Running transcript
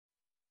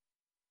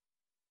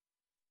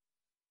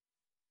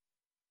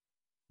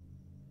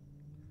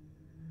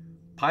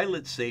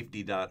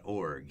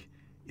PilotSafety.org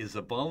is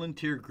a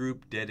volunteer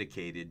group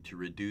dedicated to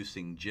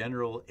reducing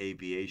general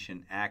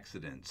aviation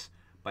accidents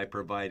by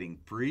providing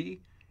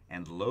free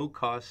and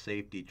low-cost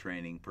safety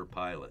training for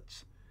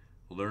pilots.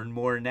 Learn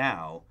more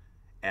now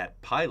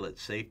at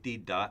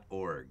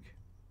PilotSafety.org.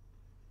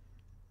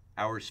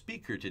 Our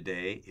speaker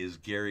today is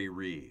Gary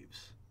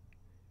Reeves.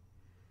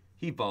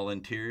 He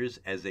volunteers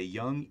as a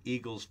Young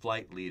Eagles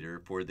flight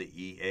leader for the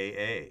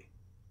EAA.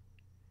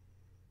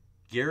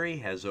 Gary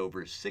has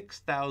over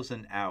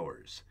 6,000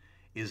 hours,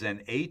 is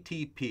an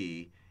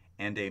ATP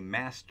and a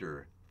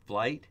master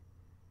flight,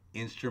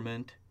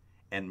 instrument,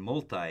 and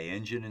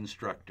multi-engine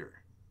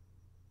instructor.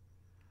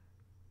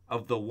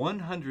 Of the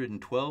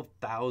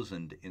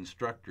 112,000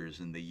 instructors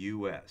in the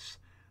U.S.,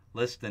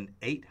 less than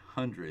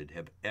 800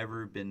 have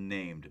ever been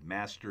named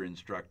master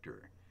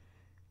instructor.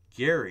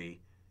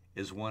 Gary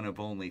is one of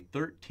only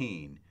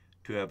 13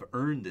 to have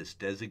earned this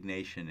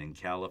designation in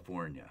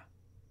California.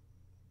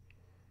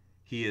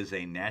 He is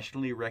a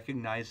nationally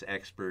recognized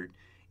expert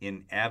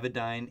in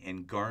Avidyne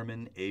and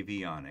Garmin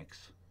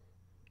avionics,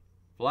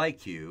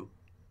 FlyQ,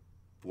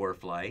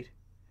 ForeFlight,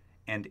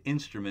 and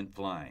instrument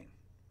flying.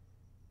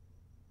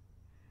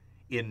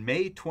 In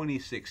May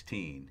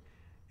 2016,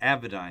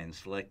 Avidyne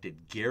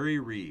selected Gary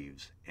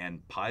Reeves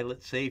and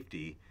Pilot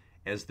Safety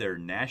as their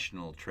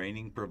national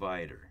training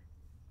provider.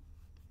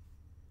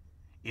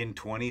 In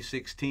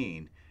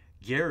 2016,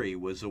 Gary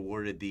was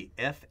awarded the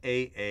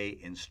FAA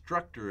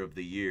Instructor of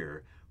the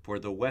Year for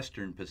the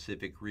Western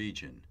Pacific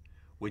region,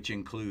 which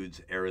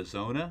includes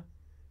Arizona,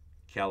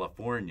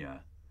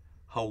 California,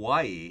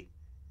 Hawaii,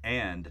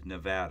 and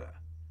Nevada.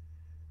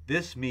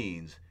 This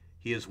means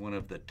he is one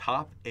of the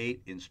top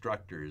 8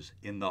 instructors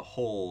in the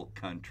whole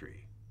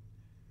country.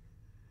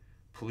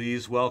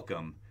 Please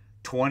welcome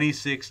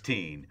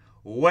 2016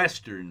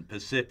 Western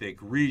Pacific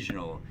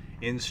Regional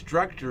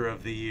Instructor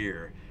of the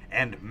Year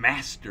and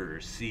Master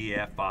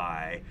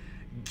CFI,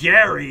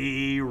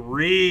 Gary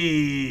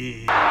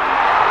Reeves.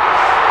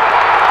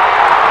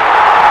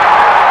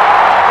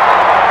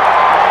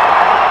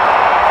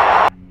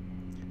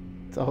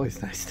 It's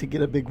always nice to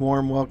get a big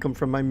warm welcome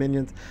from my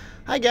minions.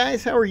 Hi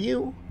guys, how are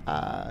you?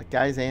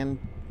 Guys and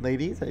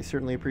ladies, I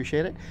certainly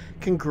appreciate it.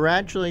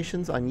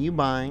 Congratulations on you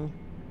buying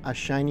a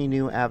shiny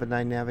new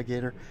Avidyne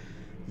Navigator.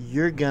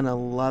 You're gonna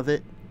love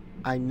it.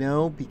 I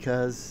know,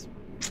 because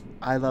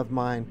I love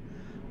mine.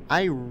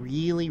 I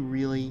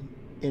really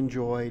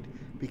enjoyed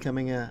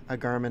becoming a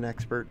Garmin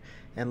expert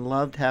and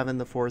loved having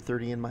the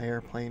 430 in my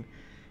airplane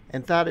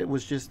and thought it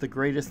was just the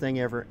greatest thing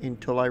ever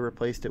until I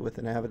replaced it with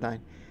an Avidyne.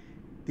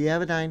 The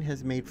Avidyne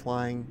has made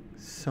flying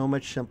so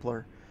much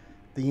simpler.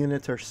 The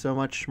units are so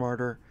much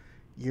smarter.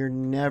 You're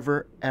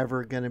never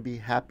ever going to be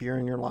happier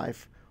in your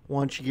life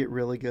once you get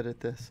really good at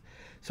this.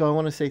 So I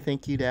want to say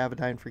thank you to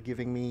Avidyne for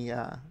giving me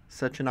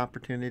such an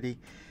opportunity,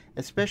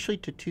 especially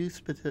to two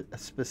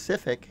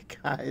specific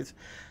guys,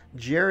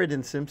 Jared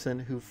and Simpson,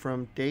 who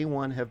from day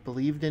one have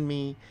believed in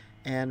me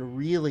and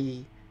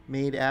really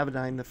made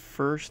Avidyne the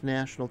first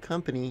national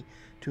company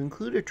to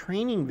include a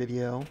training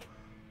video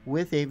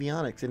with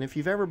avionics. And if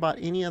you've ever bought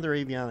any other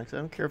avionics, I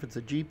don't care if it's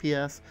a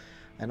GPS,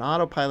 an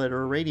autopilot,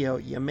 or a radio,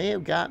 you may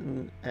have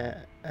gotten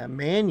a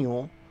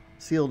manual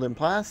sealed in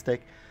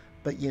plastic,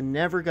 but you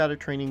never got a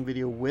training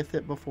video with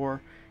it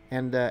before.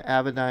 And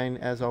Avidyne,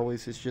 as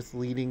always, is just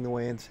leading the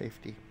way in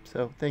safety.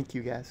 So thank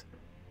you guys.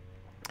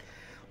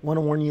 Want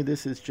to warn you,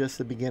 this is just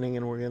the beginning,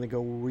 and we're going to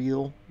go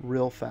real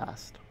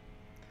fast.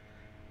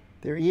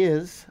 There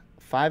is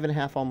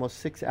 5.5, almost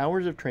 6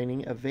 hours of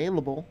training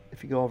available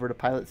if you go over to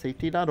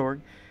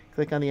pilotsafety.org,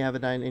 click on the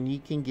Avidyne, and you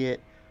can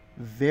get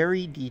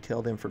very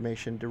detailed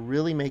information to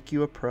really make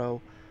you a pro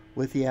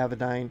with the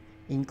Avidyne,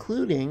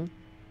 including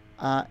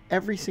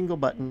every single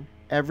button,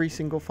 every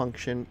single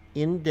function,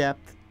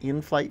 in-depth,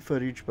 in-flight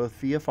footage, both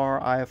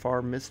VFR,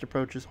 IFR, missed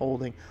approaches,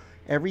 holding,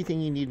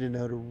 everything you need to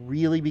know to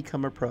really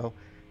become a pro,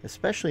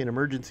 especially in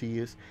emergency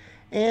use.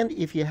 And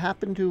if you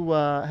happen to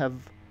have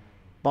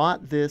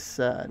bought this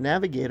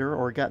Navigator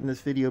or gotten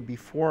this video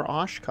before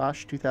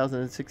Oshkosh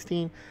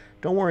 2016,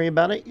 don't worry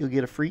about it. You'll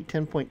get a free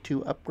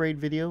 10.2 upgrade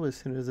video as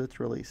soon as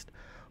it's released.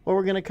 What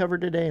we're going to cover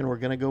today, and we're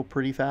going to go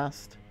pretty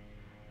fast.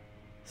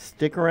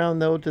 Stick around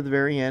though to the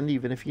very end,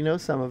 even if you know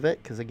some of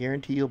it, because I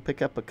guarantee you'll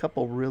pick up a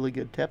couple really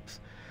good tips.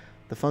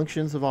 The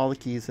functions of all the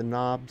keys and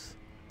knobs,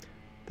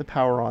 the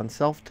power on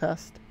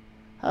self-test,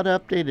 how to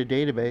update a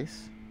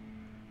database,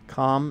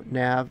 COM,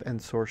 nav,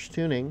 and source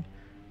tuning,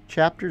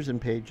 chapters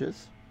and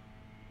pages,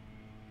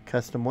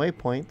 custom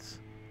waypoints,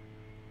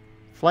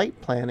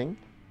 flight planning,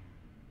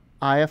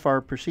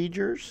 IFR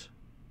procedures,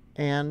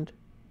 and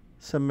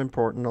some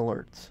important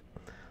alerts.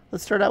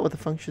 Let's start out with the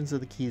functions of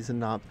the keys and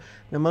knobs.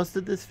 Now, most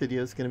of this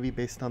video is going to be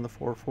based on the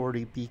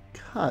 440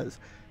 because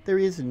there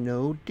is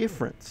no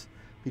difference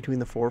between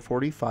the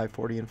 440,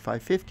 540, and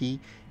 550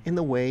 in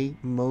the way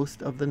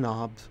most of the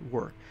knobs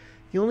work.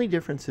 The only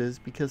difference is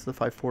because the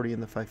 540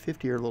 and the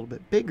 550 are a little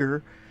bit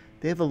bigger,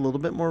 they have a little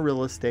bit more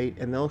real estate,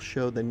 and they'll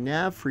show the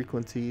nav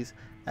frequencies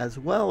as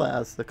well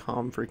as the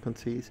comm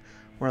frequencies,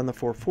 where on the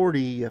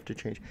 440 you have to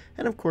change.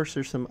 And of course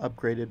there's some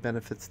upgraded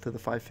benefits to the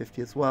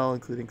 550 as well,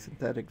 including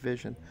synthetic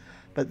vision.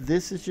 But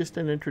this is just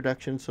an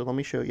introduction, so let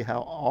me show you how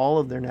all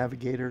of their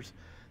navigators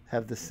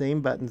have the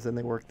same buttons and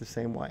they work the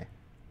same way.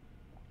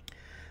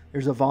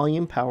 There's a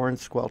volume, power, and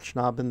squelch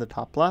knob in the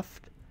top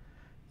left,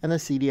 and a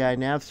CDI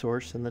nav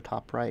source in the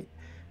top right.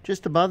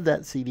 Just above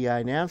that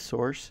CDI nav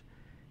source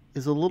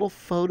is a little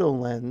photo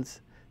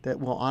lens that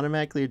will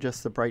automatically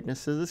adjust the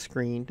brightness of the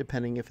screen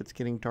depending if it's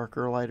getting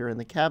darker or lighter in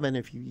the cabin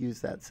if you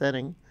use that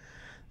setting.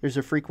 There's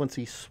a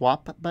frequency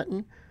swap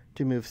button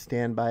to move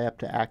standby up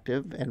to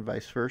active and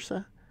vice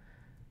versa.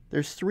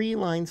 There's 3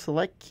 line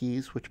select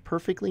keys which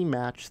perfectly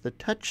match the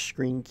touch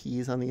screen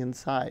keys on the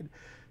inside.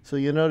 So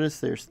you'll notice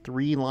there's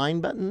 3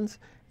 line buttons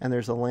and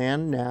there's a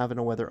land, nav, and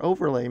a weather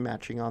overlay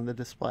matching on the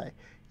display.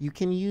 You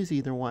can use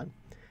either one.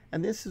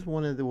 And this is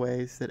one of the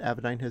ways that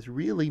Avidyne has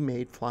really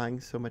made flying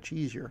so much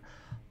easier.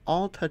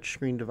 All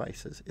touchscreen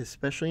devices,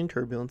 especially in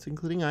turbulence,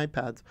 including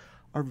iPads,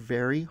 are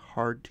very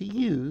hard to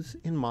use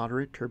in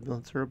moderate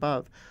turbulence or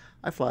above.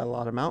 I fly a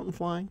lot of mountain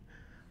flying.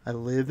 I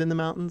live in the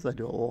mountains. I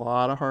do a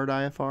lot of hard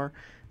IFR.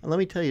 And let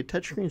me tell you,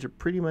 touchscreens are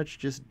pretty much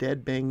just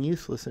dead bang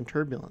useless in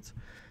turbulence.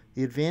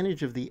 The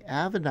advantage of the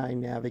Avidyne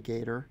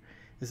Navigator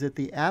is that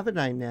the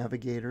Avidyne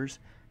Navigators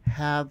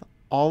have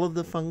all of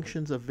the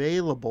functions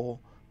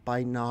available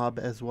by knob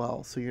as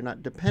well, so you're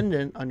not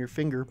dependent on your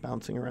finger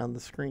bouncing around the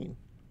screen.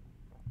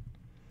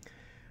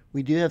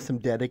 We do have some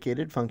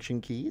dedicated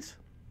function keys.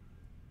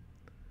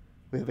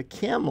 We have a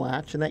cam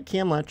latch, and that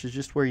cam latch is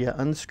just where you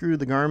unscrew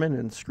the Garmin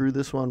and screw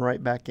this one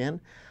right back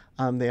in.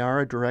 They are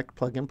a direct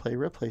plug-and-play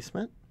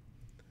replacement.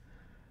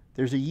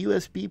 There's a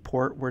USB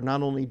port where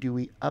not only do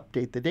we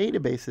update the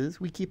databases,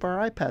 we keep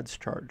our iPads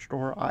charged,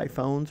 or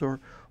iPhones,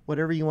 or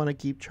whatever you want to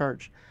keep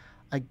charged.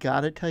 I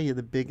gotta tell you,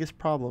 the biggest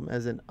problem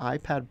as an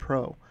iPad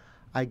Pro,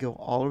 I go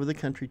all over the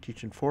country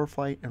teaching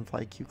FAA and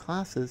FlyQ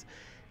classes,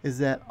 is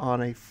that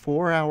on a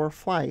 4-hour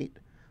flight,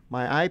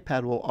 my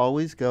iPad will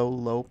always go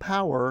low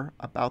power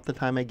about the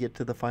time I get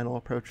to the final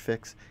approach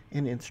fix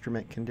in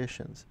instrument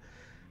conditions.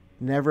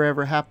 Never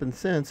ever happened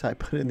since I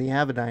put in the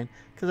Avidyne,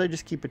 because I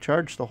just keep it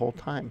charged the whole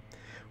time.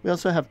 We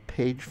also have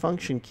page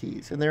function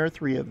keys, and there are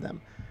 3 of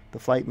them: the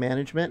flight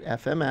management,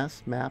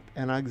 FMS, map,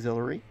 and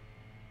auxiliary.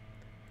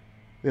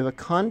 We have a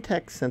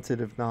context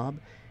sensitive knob.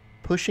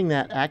 Pushing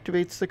that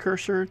activates the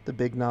cursor, the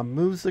big knob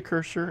moves the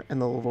cursor,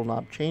 and the little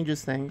knob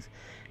changes things.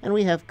 And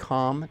we have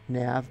COM,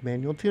 nav,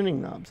 manual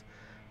tuning knobs.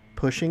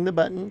 Pushing the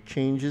button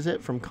changes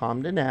it from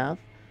COM to nav.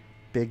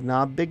 Big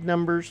knob, big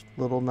numbers,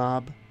 little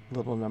knob,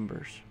 little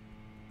numbers.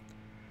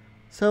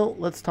 So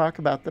let's talk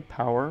about the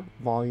power,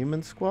 volume,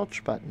 and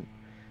squelch button.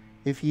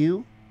 If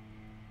you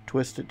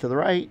twist it to the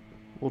right,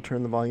 we'll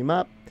turn the volume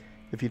up.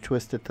 If you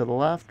twist it to the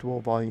left,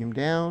 we'll volume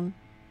down.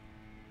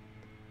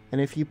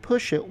 And if you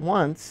push it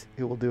once,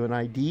 it will do an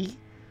ID,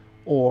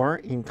 or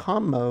in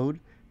COM mode,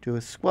 do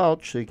a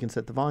squelch so you can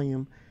set the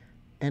volume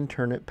and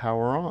turn it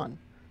power on.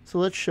 So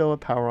let's show a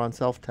power on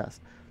self-test.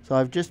 So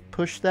I've just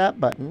pushed that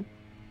button.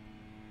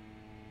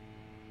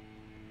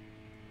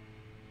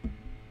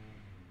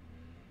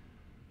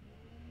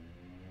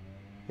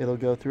 It'll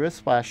go through a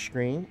splash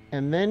screen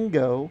and then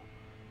go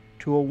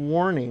to a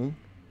warning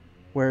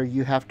where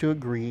you have to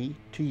agree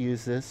to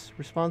use this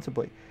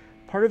responsibly.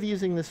 Part of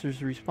using this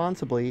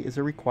responsibly is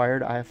a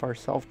required IFR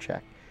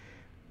self-check.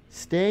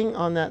 Staying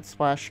on that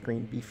splash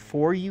screen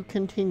before you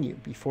continue,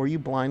 before you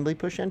blindly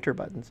push enter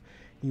buttons,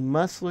 you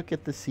must look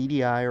at the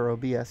CDI or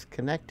OBS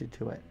connected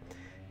to it.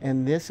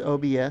 And this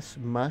OBS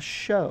must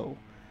show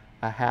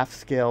a half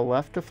scale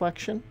left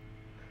deflection,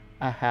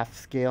 a half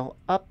scale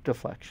up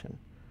deflection.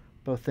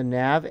 Both the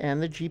nav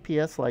and the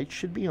GPS lights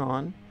should be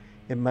on.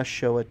 It must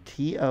show a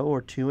TO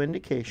or 2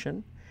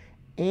 indication,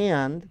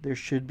 and there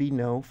should be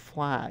no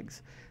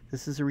flags.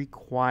 This is a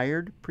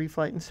required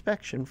pre-flight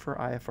inspection for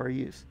IFR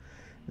use.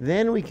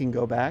 Then we can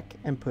go back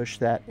and push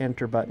that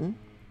enter button.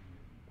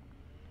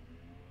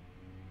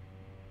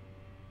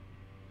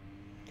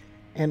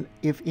 And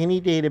if any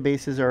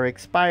databases are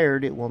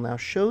expired, it will now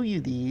show you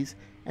these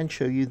and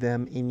show you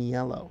them in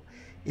yellow.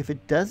 If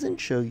it doesn't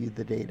show you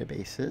the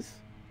databases,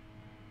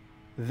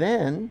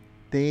 then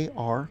they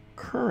are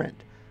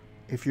current.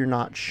 If you're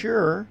not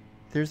sure,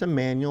 there's a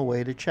manual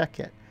way to check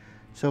it.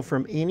 So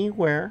from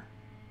anywhere,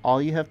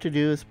 all you have to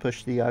do is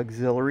push the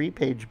auxiliary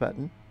page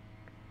button.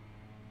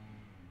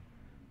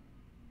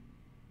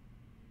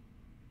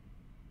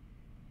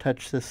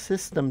 Touch the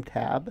System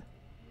tab.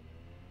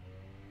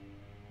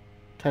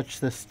 Touch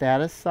the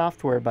Status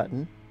Software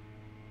button.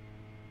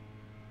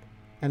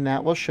 And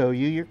that will show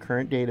you your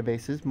current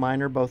databases.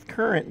 Mine are both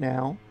current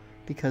now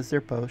because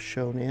they're both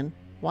shown in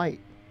white.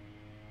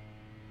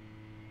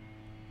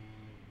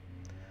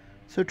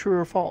 So true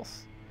or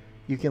false?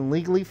 You can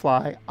legally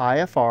fly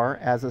IFR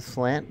as a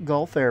slant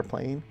Gulf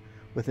airplane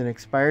with an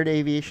expired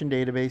aviation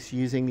database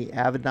using the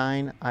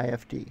Avidyne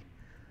IFD.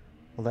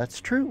 Well, that's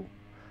true,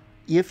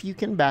 if you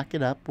can back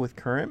it up with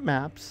current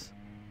maps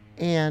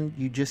and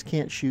you just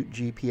can't shoot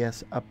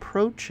GPS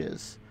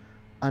approaches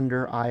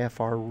under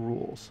IFR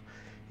rules.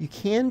 You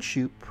can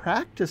shoot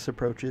practice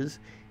approaches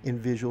in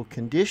visual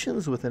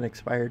conditions with an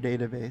expired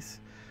database.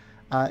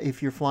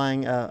 If you're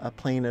flying a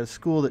plane at a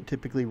school, that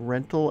typically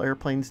rental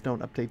airplanes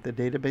don't update the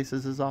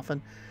databases as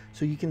often,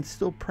 so you can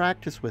still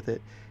practice with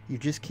it. You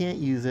just can't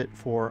use it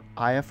for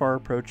IFR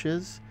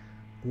approaches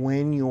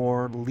when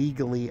you're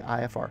legally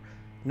IFR.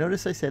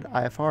 Notice I said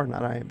IFR,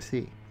 not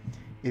IMC.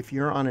 If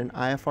you're on an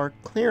IFR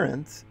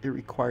clearance, it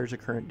requires a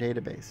current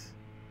database.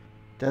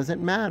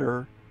 Doesn't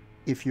matter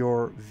if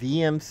you're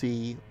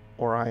VMC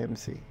or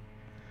IMC.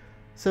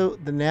 So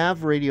the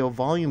nav radio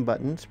volume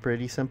button is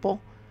pretty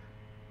simple.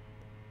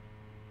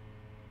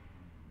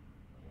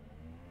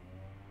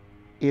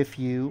 If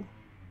you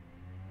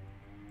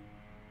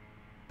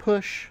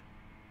push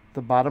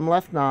the bottom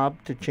left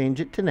knob to change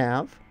it to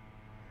nav,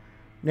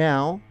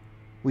 now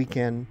we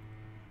can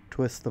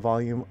twist the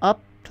volume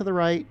up to the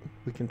right,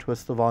 we can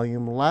twist the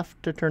volume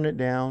left to turn it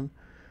down,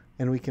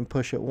 and we can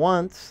push it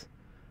once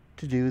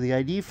to do the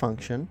ID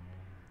function.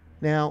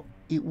 Now,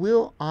 it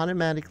will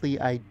automatically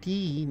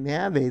ID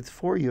nav aids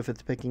for you if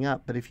it's picking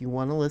up, but if you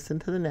want to listen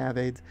to the nav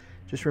aids,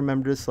 just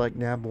remember to select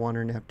nav 1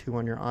 or nav 2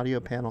 on your audio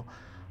panel.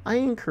 I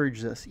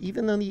encourage this,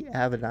 even though the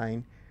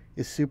Avidyne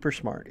is super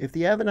smart. If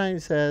the Avidyne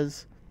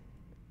says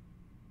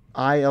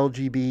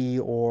ILGB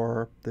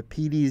or the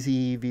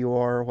PDZ,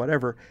 VOR,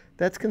 whatever,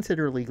 that's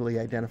considered legally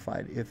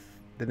identified. If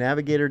the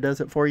navigator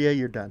does it for you,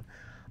 you're done.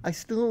 I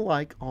still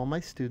like all my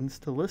students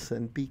to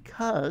listen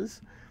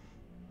because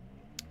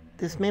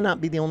this may not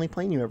be the only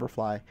plane you ever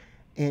fly,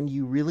 and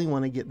you really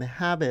want to get in the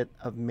habit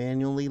of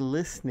manually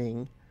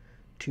listening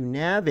to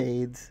nav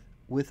aids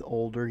with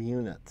older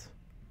units.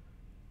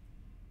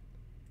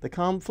 The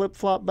COM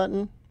flip-flop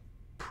button,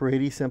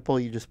 pretty simple.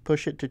 You just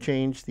push it to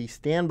change the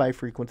standby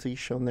frequency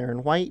shown there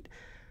in white.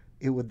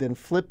 It would then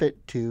flip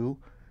it to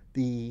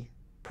the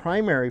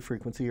primary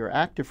frequency or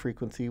active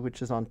frequency,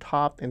 which is on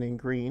top and in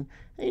green,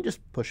 and you just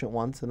push it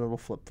once and it'll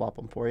flip-flop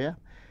them for you.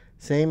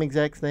 Same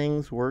exact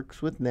things,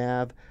 works with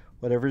nav.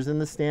 Whatever's in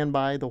the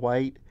standby, the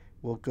white,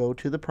 will go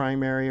to the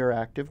primary or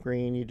active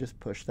green. You just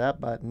push that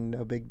button,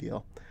 no big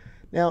deal.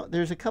 Now,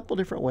 there's a couple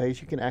different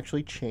ways you can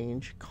actually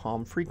change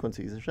COM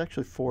frequencies. There's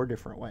actually 4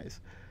 different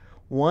ways.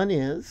 One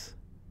is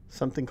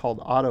something called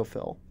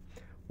autofill,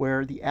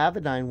 where the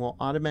Avidyne will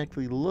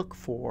automatically look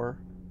for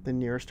the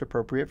nearest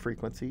appropriate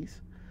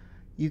frequencies.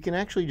 You can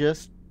actually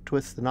just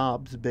twist the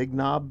knobs, big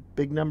knob,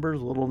 big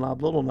numbers, little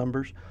knob, little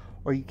numbers,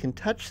 or you can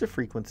touch the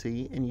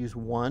frequency and use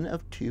one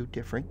of 2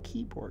 different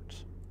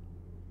keyboards.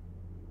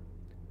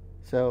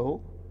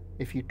 So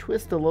if you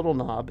twist a little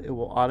knob, it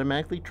will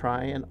automatically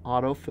try and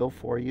autofill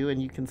for you,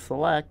 and you can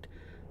select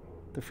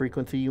the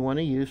frequency you want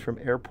to use from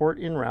airport,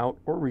 en route,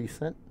 or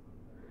recent.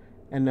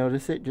 And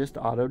notice it just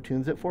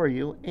auto-tunes it for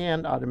you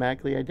and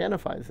automatically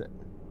identifies it.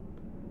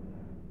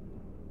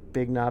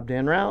 Big knob to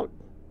en route,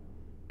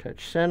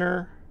 touch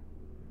center,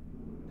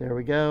 there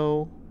we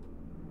go.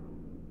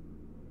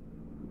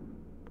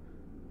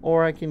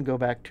 Or I can go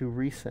back to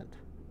recent.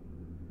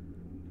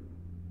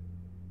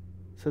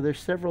 So there's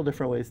several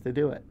different ways to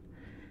do it.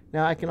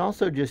 Now I can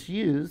also just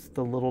use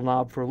the little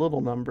knob for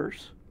little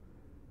numbers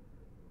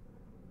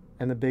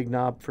and the big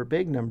knob for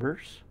big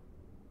numbers.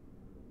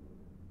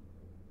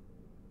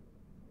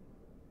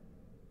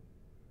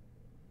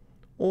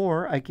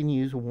 Or I can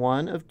use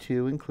one of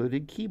 2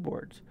 included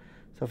keyboards.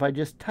 So if I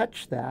just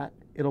touch that,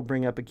 it'll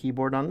bring up a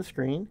keyboard on the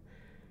screen,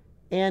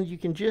 and you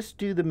can just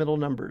do the middle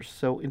numbers.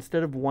 So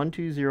instead of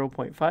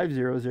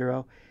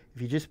 120.500,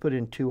 if you just put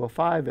in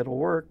 205, it'll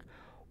work.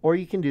 Or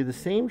you can do the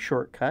same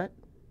shortcut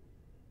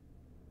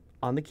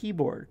on the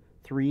keyboard.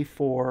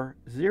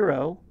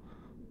 340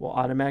 will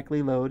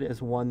automatically load as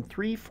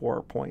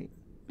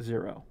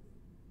 134.0.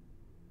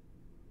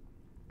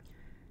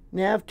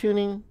 Nav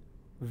tuning,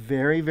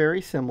 very,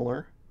 very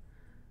similar.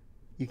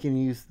 You can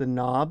use the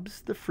knobs,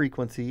 the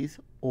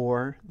frequencies,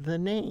 or the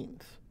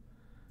names.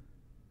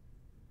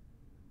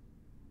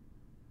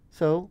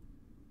 So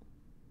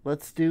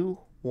let's do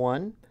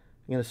one.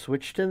 I'm going to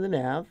switch to the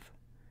nav,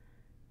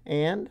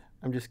 and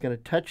I'm just going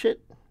to touch it.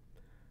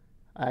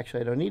 Actually,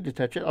 I don't need to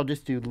touch it. I'll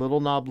just do little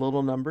knob,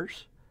 little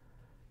numbers,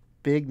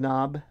 big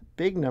knob,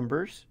 big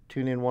numbers,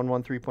 tune in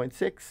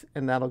 113.6,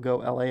 and that'll go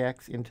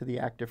LAX into the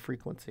active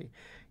frequency.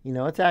 You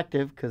know it's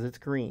active because it's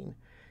green.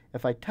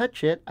 If I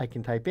touch it, I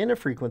can type in a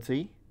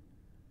frequency.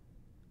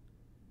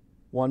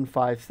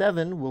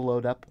 157 will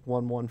load up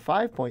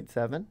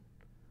 115.7.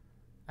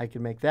 I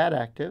can make that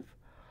active.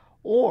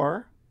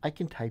 Or I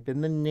can type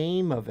in the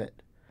name of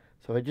it.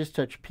 So I just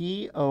touch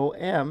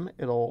POM,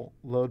 it'll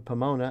load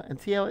Pomona, and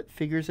see how it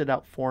figures it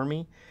out for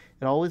me?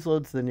 It always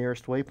loads the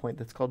nearest waypoint.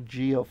 That's called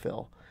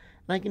geofill.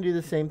 And I can do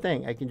the same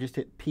thing. I can just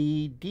hit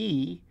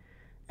PD,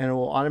 and it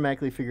will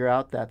automatically figure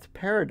out that's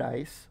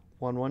Paradise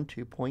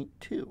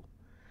 112.2.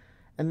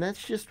 And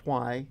that's just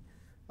why,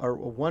 or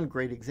one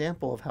great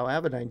example of how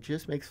Avidyne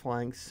just makes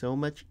flying so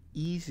much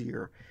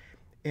easier.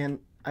 And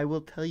I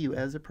will tell you,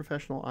 as a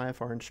professional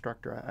IFR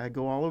instructor, I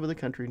go all over the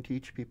country and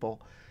teach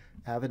people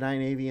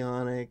Avidyne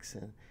avionics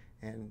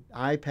and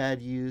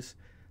iPad use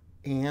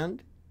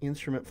and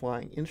instrument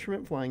flying.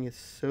 Instrument flying is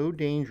so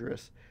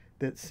dangerous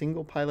that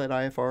single pilot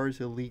IFR is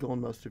illegal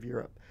in most of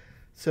Europe.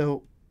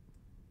 So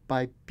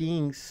by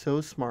being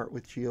so smart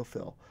with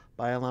geofill,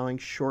 by allowing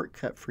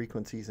shortcut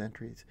frequencies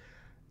entries,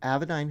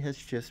 Avidyne has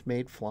just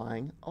made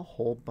flying a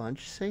whole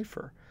bunch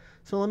safer.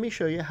 So let me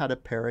show you how to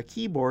pair a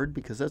keyboard,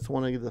 because that's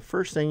one of the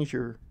first things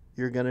you're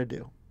going to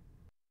do.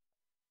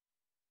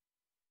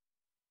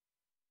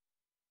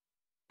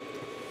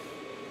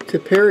 To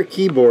pair a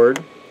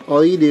keyboard,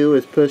 all you do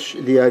is push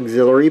the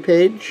auxiliary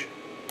page,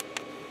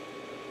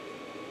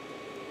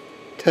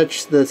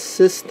 touch the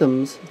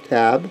Systems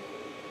tab,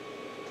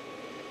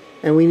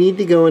 and we need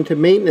to go into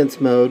maintenance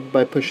mode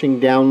by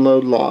pushing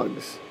Download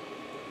Logs.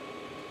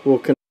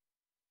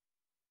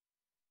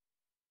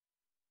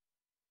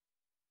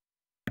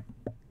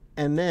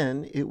 And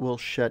then it will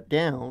shut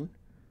down,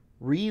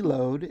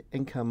 reload,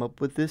 and come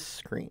up with this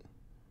screen.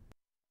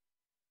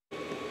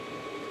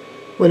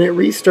 When it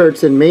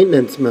restarts in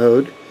maintenance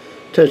mode,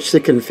 touch the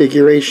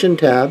Configuration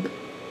tab,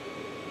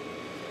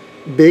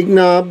 big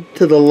knob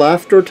to the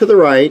left or to the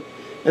right,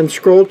 and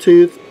scroll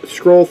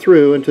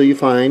through until you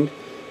find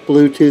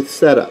Bluetooth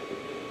setup.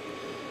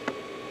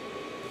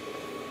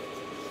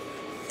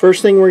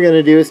 First thing we're going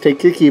to do is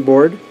take your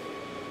keyboard,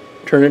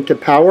 turn it to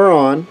power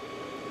on.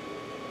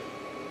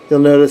 You'll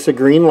notice a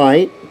green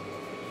light.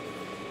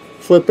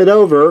 Flip it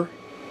over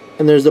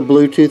and there's a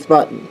Bluetooth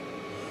button.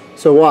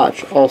 So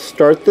watch, I'll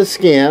start the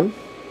scan.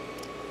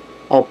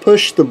 I'll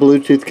push the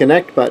Bluetooth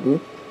connect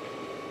button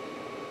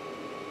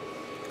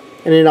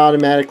and it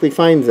automatically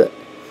finds it.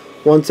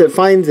 Once it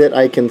finds it,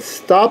 I can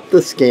stop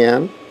the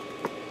scan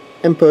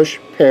and push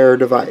pair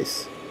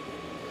device.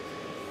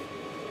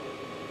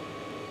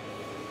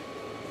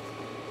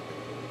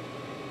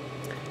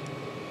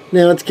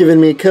 Now it's given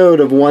me a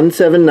code of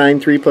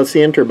 1793 plus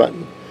the enter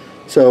button.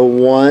 So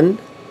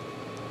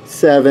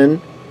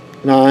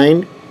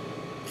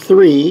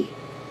 1793,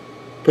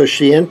 push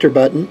the enter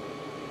button,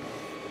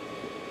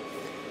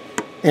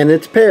 and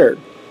it's paired.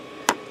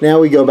 Now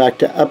we go back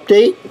to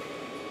update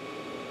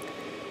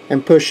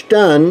and push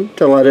done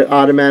to let it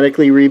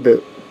automatically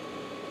reboot.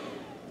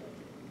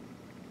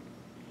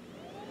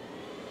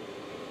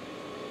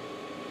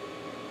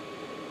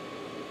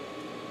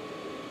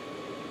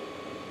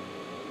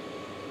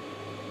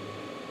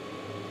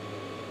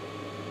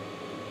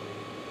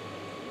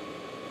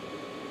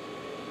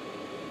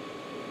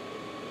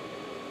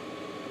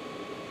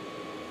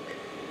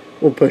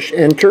 We'll push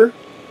enter,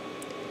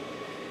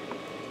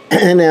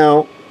 and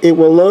now it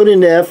will load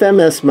into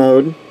FMS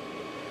mode.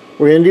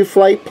 We're going to do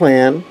flight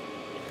plan,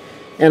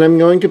 and I'm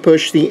going to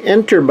push the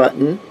enter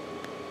button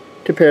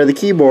to pair the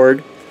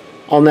keyboard.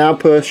 I'll now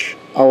push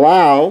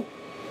allow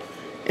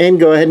and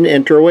go ahead and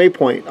enter a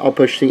waypoint. I'll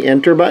push the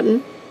enter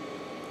button,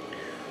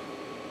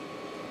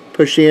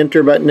 push the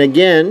enter button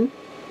again,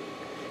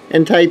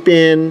 and type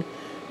in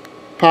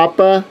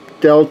Papa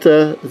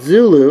Delta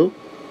Zulu,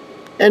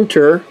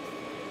 enter,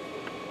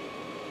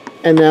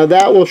 and now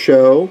that will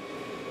show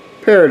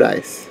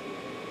Paradise.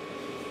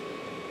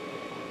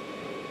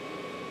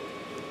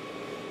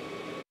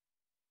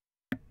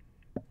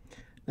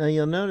 Now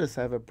you'll notice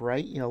I have a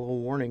bright yellow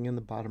warning in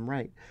the bottom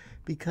right.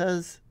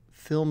 Because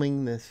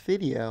filming this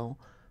video,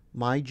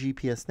 my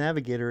GPS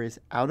navigator is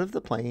out of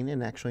the plane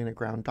and actually in a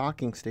ground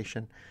docking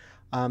station.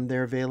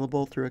 They're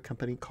available through a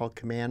company called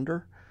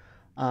Commander.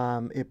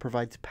 It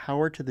provides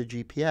power to the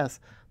GPS,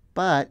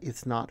 but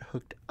it's not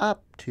hooked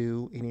up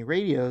to any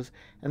radios,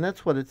 and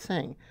that's what it's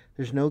saying.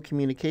 There's no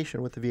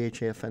communication with the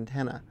VHF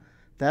antenna.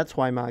 That's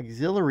why my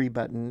auxiliary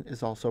button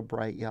is also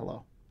bright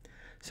yellow.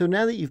 So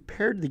now that you've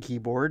paired the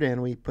keyboard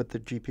and we put the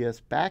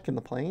GPS back in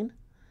the plane,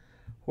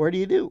 what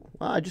do?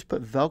 Well, I just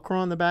put Velcro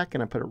on the back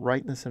and I put it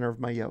right in the center of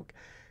my yoke.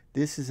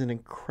 This is an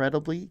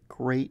incredibly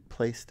great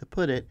place to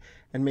put it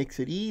and makes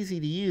it easy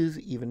to use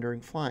even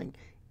during flying.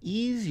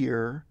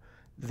 Easier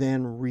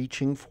than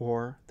reaching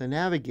for the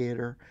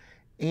navigator,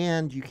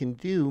 and you can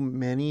do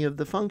many of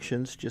the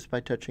functions just by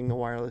touching the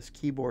wireless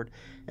keyboard,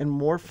 and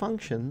more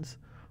functions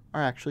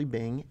are actually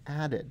being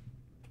added.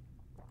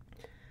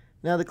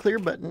 Now the clear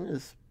button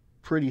is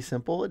pretty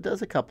simple. It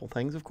does a couple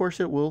things. Of course,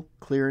 it will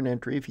clear an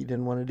entry if you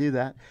didn't want to do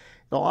that.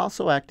 It'll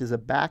also act as a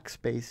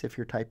backspace if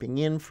you're typing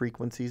in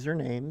frequencies or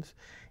names,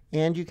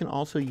 and you can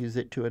also use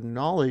it to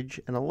acknowledge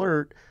an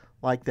alert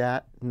like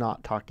that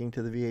not talking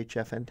to the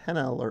VHF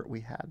antenna alert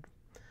we had.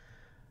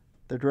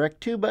 The Direct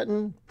To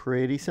button,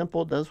 pretty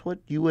simple, does what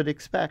you would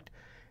expect.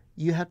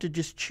 You have to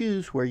just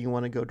choose where you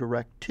want to go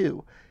direct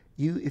to.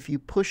 If you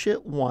push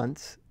it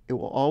once, it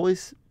will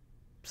always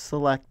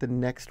select the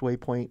next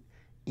waypoint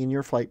in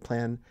your flight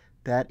plan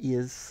that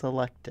is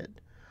selected.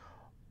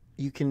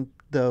 You can,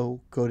 though,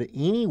 go to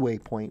any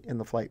waypoint in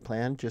the flight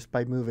plan just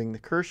by moving the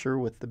cursor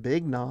with the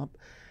big knob,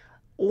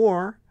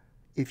 or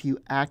if you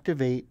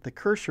activate the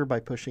cursor by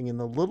pushing in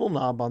the little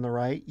knob on the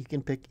right, you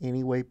can pick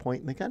any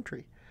waypoint in the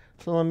country.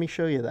 So let me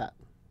show you that.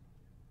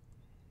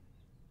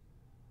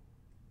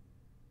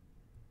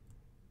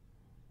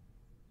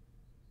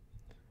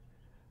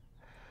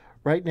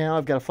 Right now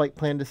I've got a flight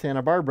plan to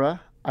Santa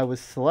Barbara. I was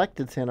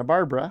selected Santa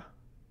Barbara.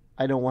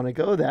 I don't want to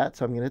go that,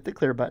 so I'm going to hit the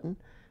clear button,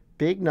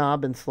 big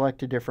knob and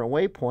select a different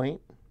waypoint.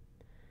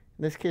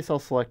 In this case, I'll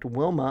select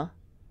Wilma,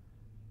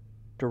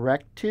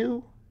 direct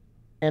to,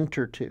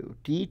 enter to.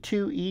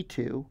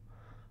 D2E2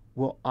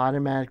 will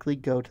automatically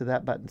go to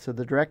that button. So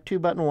the direct to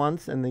button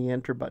once and the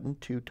enter button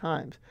 2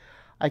 times.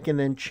 I can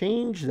then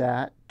change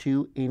that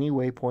to any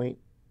waypoint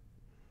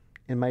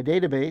in my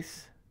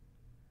database.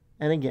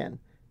 And again,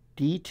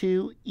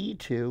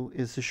 D2E2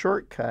 is the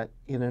shortcut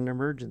in an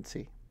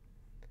emergency.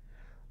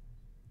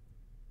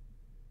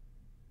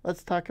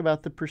 Let's talk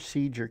about the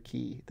procedure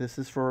key. This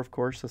is for, of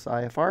course, us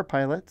IFR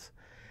pilots.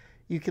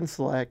 You can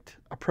select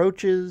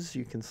approaches,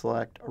 you can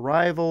select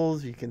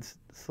arrivals, you can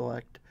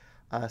select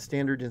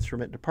standard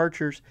instrument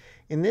departures.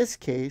 In this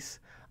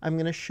case, I'm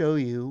going to show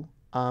you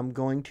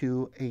going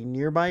to a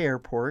nearby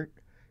airport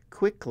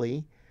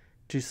quickly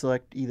to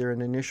select either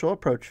an initial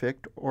approach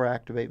vict or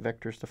activate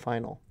vectors to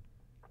final.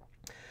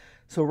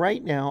 So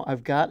right now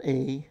I've got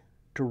a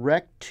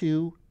direct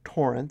to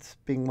Torrance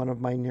being one of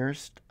my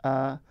nearest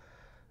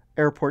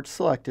airports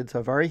selected. So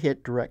I've already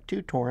hit direct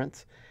to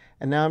Torrance,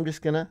 and now I'm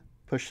just going to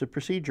push the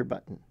procedure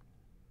button.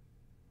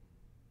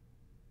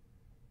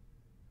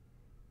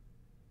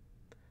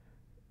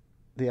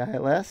 The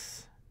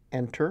ILS,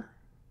 enter.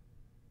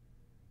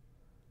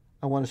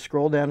 I want to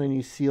scroll down and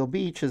use Seal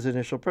Beach as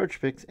initial approach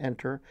fix,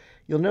 enter.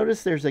 You'll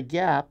notice there's a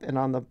gap, and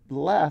on the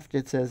left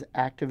it says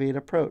activate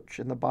approach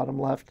in the bottom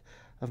left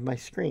of my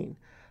screen.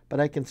 But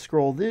I can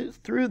scroll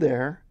through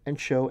there and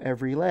show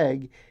every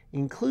leg,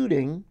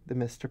 including the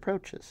missed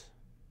approaches.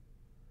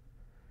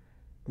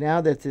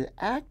 Now that it's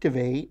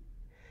activate,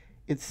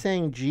 it's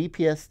saying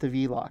GPS to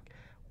VLOC.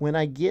 When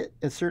I get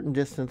a certain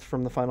distance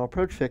from the final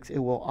approach fix, it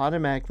will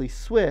automatically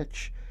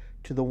switch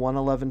to the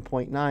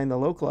 111.9, the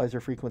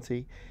localizer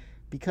frequency.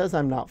 Because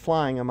I'm not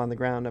flying, I'm on the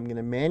ground, I'm going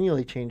to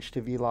manually change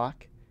to VLOC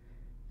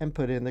and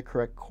put in the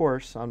correct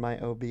course on my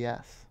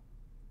OBS.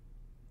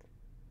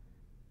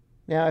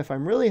 Now, if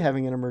I'm really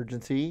having an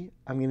emergency,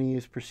 I'm going to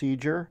use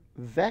procedure,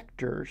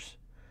 vectors,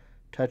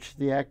 touch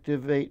the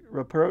activate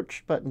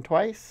approach button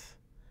twice,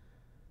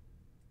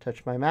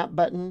 touch my map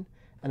button,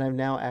 and I've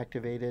now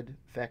activated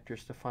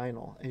vectors to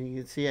final. And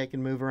you can see I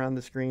can move around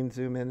the screen,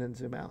 zoom in and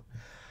zoom out.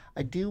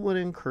 I do want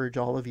to encourage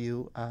all of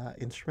you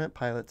instrument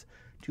pilots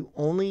to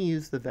only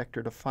use the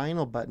vector to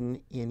final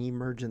button in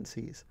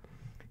emergencies.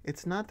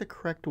 It's not the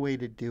correct way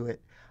to do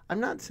it.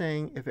 I'm not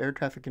saying if air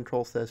traffic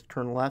control says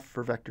turn left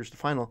for vectors to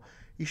final,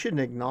 you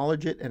shouldn't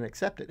acknowledge it and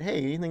accept it.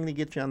 Hey, anything that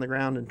gets you on the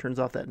ground and turns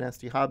off that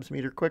nasty Hobbs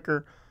meter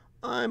quicker,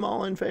 I'm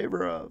all in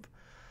favor of.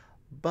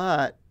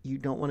 But you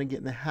don't want to get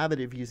in the habit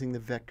of using the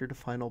vector to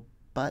final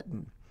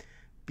button,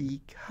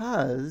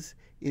 because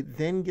it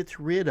then gets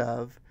rid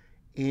of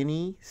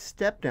any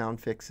step down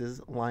fixes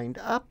lined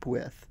up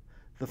with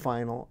the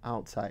final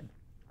outside.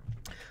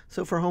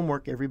 So for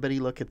homework, everybody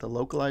look at the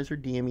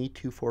localizer DME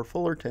 24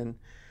 Fullerton.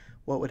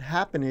 What would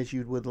happen is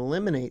you would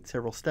eliminate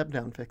several step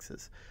down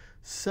fixes.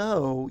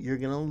 So you're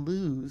going to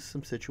lose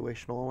some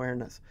situational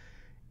awareness.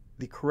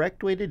 The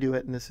correct way to do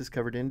it, and this is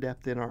covered in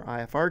depth in our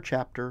IFR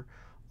chapter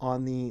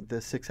on the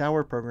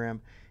 6-hour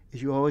program,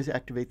 is you always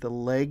activate the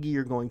leg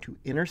you're going to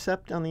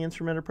intercept on the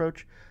instrument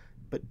approach,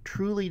 but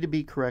truly to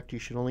be correct, you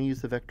should only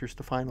use the vectors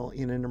to final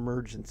in an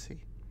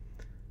emergency.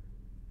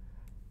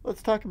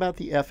 Let's talk about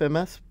the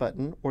FMS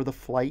button, or the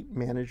Flight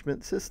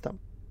Management System.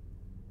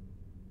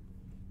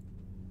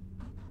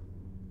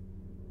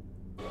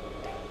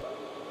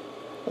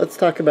 Let's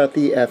talk about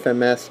the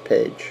FMS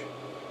page.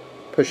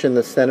 Push in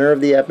the center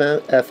of the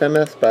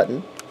FMS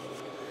button.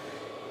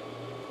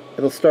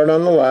 It'll start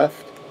on the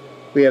left.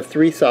 We have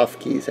 3 soft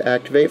keys: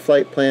 Activate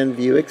Flight Plan,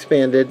 View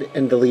Expanded,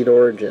 and Delete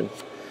Origin.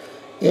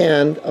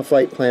 And a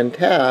Flight Plan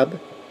tab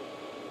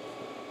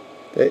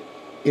that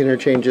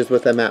interchanges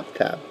with a Map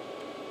tab.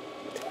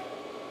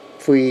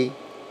 If we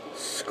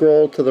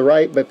scroll to the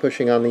right by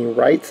pushing on the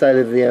right side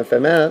of the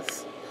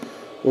FMS,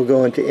 we'll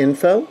go into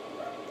Info,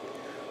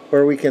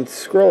 where we can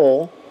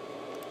scroll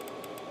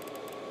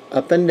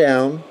up and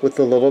down with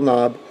the little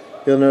knob.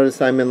 You'll notice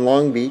I'm in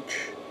Long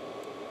Beach.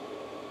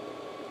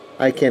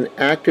 I can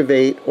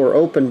activate or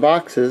open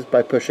boxes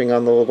by pushing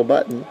on the little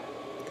button.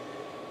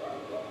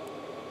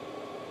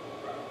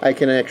 I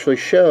can actually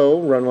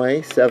show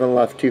runway 7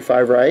 left,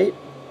 25 right,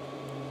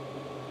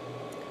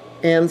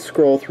 and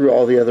scroll through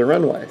all the other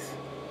runways.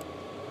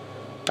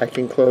 I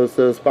can close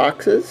those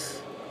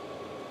boxes,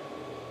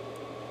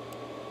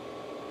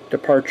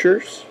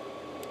 departures,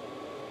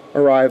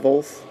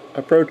 arrivals,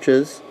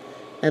 approaches,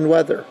 and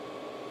weather.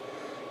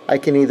 I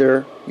can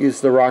either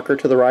use the rocker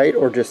to the right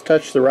or just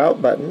touch the route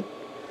button,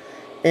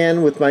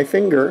 and with my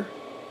finger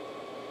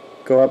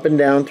go up and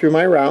down through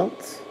my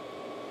routes,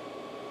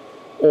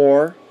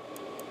 or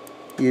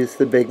use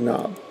the big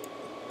knob.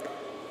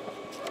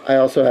 I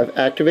also have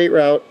activate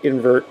route,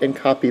 invert, and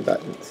copy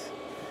buttons.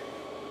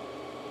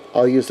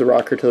 I'll use the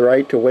rocker to the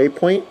right to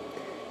waypoint.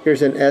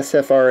 Here's an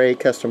SFRA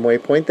custom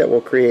waypoint that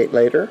we'll create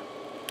later.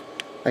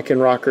 I can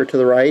rocker to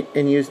the right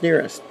and use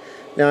nearest.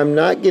 Now I'm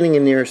not getting a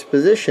nearest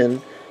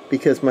position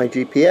because my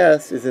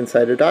GPS is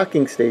inside a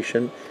docking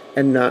station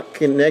and not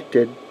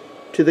connected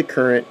to the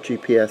current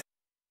GPS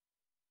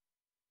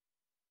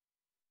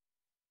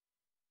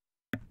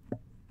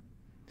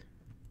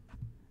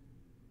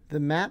The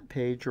map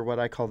page, or what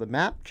I call the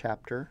map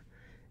chapter,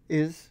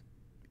 is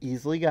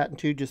easily gotten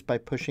to just by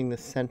pushing the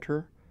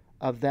center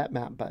of that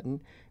map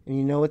button. And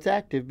you know it's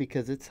active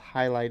because it's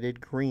highlighted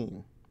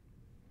green.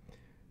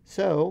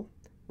 So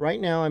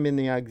right now I'm in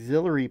the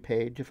auxiliary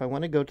page. If I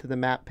want to go to the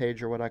map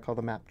page, or what I call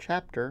the map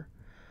chapter,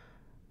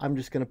 I'm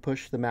just going to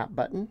push the map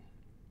button.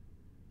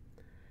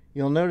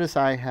 You'll notice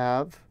I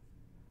have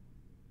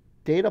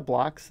data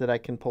blocks that I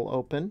can pull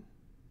open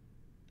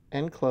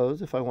and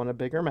close if I want a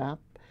bigger map.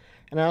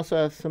 And I also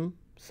have some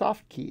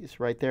soft keys.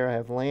 Right there I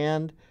have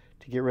land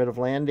to get rid of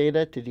land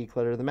data to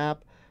declutter the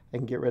map. I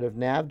can get rid of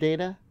nav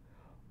data,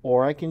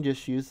 or I can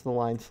just use the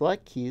line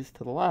select keys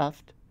to the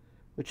left,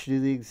 which do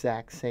the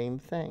exact same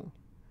thing.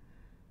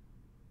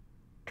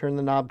 Turn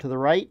the knob to the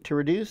right to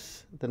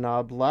reduce, the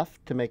knob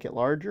left to make it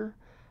larger.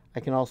 I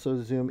can also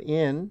zoom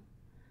in,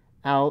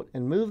 out,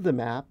 and move the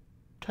map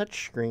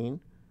touchscreen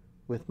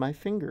with my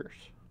fingers.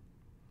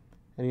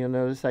 And you'll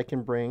notice I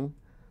can bring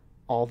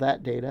all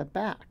that data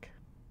back.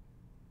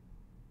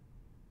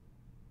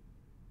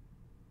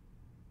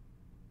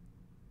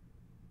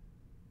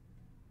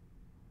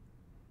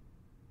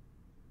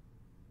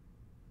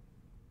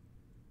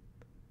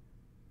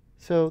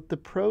 So the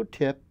pro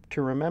tip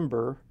to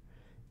remember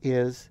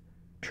is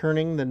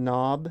turning the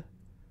knob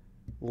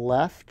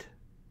left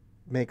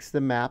makes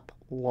the map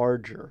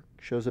larger,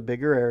 shows a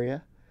bigger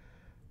area.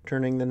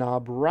 Turning the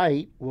knob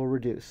right will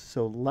reduce.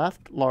 So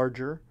left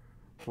larger,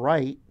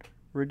 right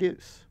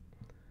reduce.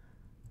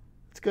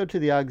 Let's go to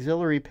the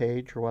auxiliary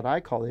page, or what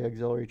I call the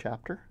auxiliary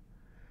chapter.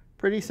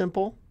 Pretty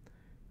simple.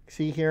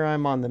 See here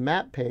I'm on the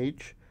map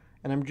page,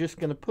 and I'm just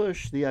going to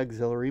push the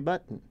auxiliary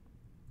button.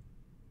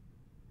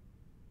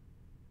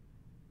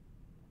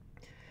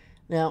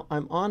 Now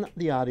I'm on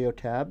the audio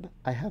tab.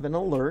 I have an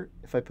alert.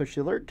 If I push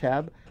the alert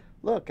tab,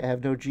 look, I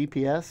have no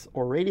GPS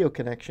or radio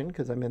connection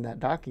because I'm in that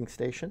docking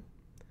station.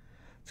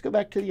 Let's go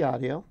back to the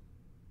audio.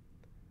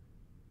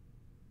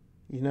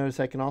 You notice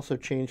I can also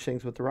change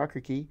things with the rocker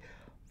key.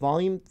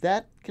 Volume,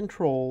 that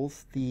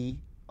controls the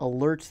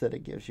alerts that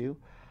it gives you.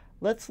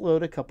 Let's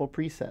load a couple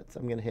presets.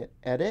 I'm going to hit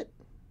Edit,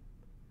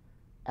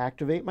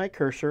 activate my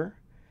cursor,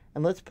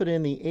 and let's put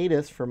in the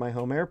ATIS for my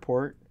home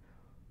airport.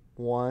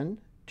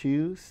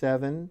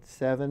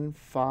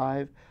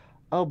 12775.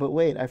 Oh, but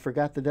wait, I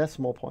forgot the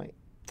decimal point.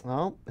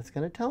 Oh, it's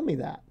going to tell me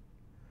that.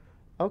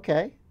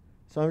 Okay,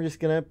 so I'm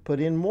just going to put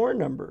in more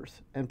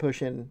numbers and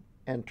push in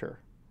Enter.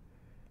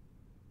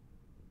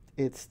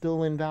 It's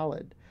still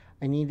invalid.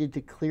 I needed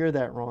to clear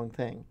that wrong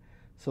thing.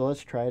 So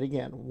let's try it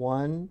again.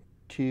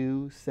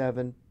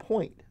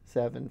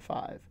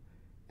 127.75.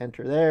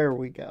 Enter. There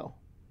we go.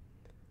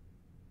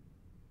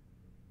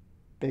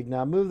 Big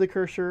knob, move the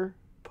cursor,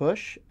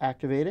 push,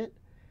 activate it.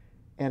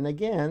 And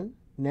again,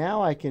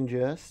 now I can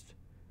just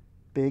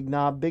big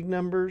knob, big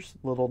numbers,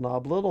 little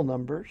knob, little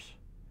numbers.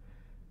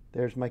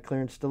 There's my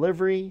clearance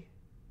delivery.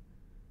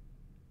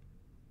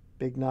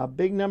 Big knob,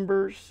 big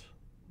numbers,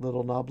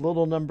 little knob,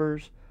 little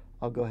numbers.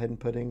 I'll go ahead and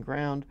put in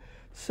ground.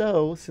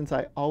 So since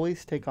I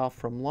always take off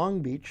from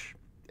Long Beach,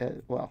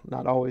 well,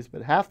 not always,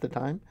 but half the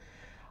time,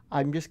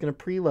 I'm just going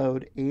to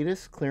preload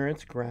ATIS,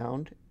 clearance,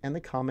 ground, and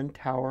the common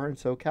tower and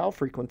SoCal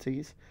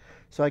frequencies.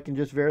 So I can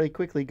just very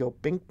quickly go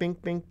bink,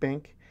 bink, bink,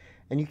 bink.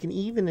 And you can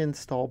even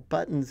install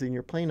buttons in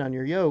your plane on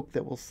your yoke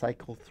that will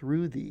cycle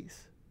through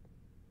these.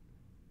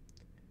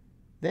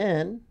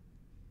 Then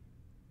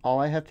all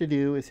I have to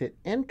do is hit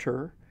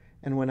Enter,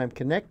 and when I'm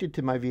connected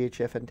to my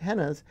VHF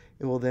antennas,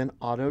 it will then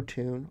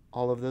auto-tune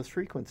all of those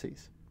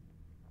frequencies.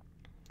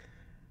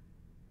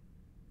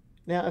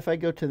 Now if I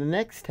go to the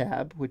next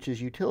tab, which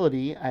is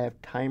Utility, I have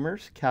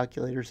timers,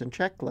 calculators, and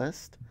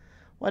checklist.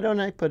 Why don't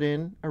I put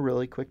in a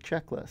really quick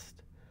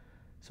checklist?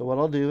 So what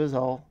I'll do is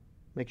I'll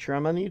make sure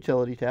I'm on the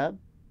Utility tab,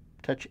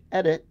 touch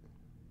Edit,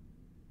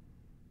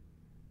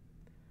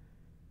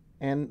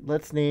 and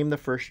let's name the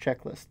first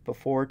checklist,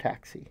 Before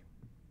Taxi.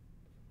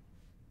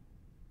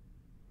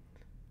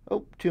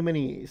 Oh, too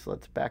many E's.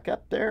 Let's back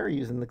up there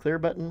using the clear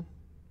button.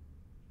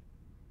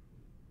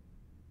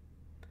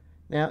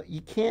 Now,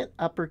 you can't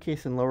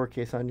uppercase and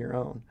lowercase on your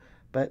own,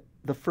 but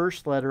the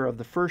first letter of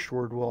the first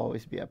word will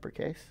always be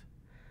uppercase.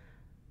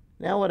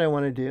 Now what I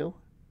want to do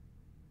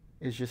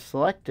is just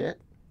select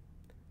it.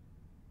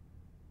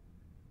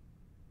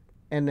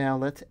 And now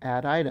let's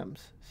add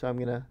items. So I'm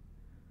going to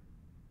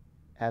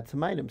add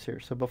some items here.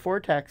 So before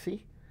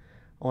taxi,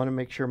 I want to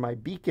make sure my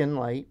beacon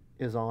light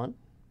is on.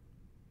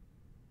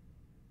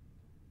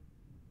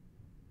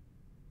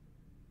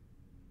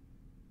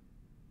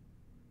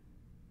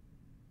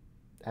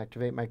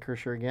 Activate my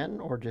cursor again,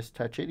 or just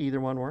touch it. Either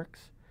one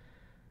works.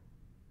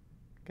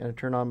 Going to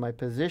turn on my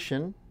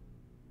position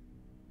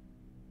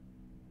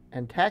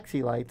and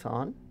taxi lights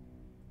on.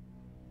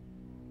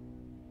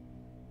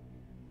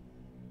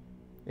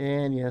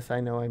 And yes,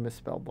 I know I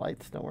misspelled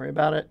lights. Don't worry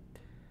about it.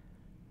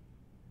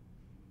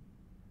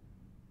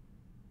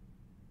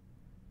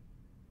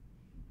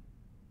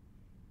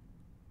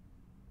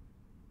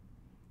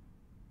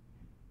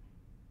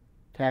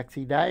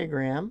 Taxi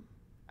diagram.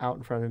 out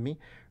in front of me.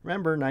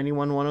 Remember,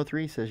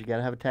 91103 says you got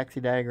to have a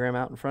taxi diagram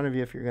out in front of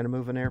you if you're going to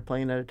move an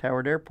airplane at a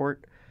towered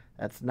airport.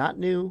 That's not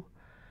new.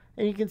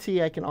 And you can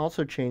see I can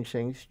also change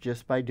things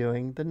just by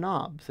doing the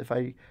knobs if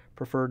I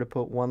prefer to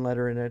put one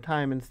letter in at a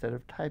time instead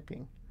of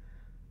typing.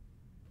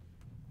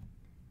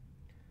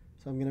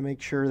 So I'm going to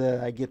make sure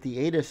that I get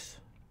the ATIS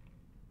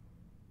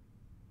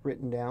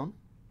written down.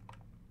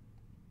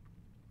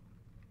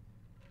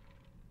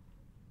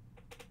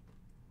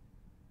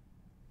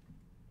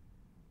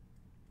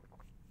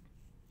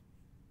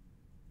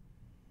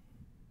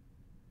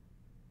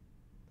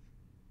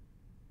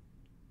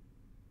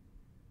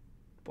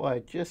 Boy, I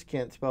just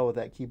can't spell with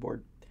that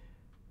keyboard.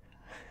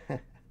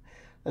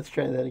 Let's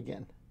try that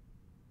again.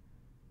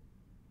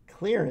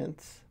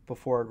 Clearance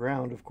before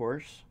ground, of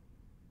course.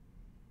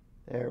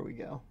 There we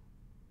go.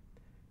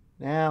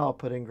 Now I'll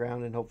put in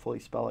ground and hopefully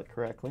spell it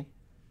correctly.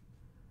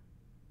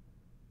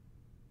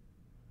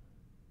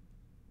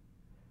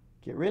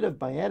 Get rid of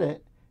my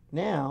edit.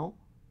 Now,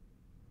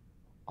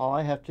 all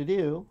I have to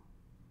do,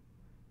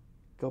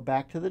 go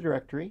back to the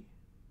directory.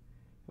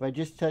 If I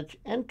just touch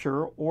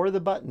enter or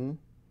the button,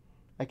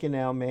 I can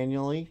now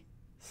manually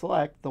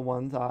select the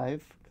ones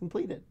I've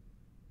completed.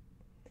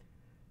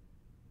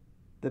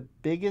 The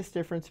biggest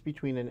difference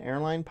between an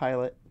airline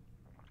pilot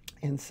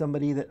and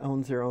somebody that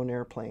owns their own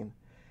airplane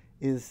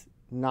is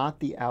not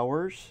the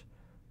hours,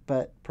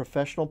 but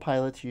professional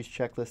pilots use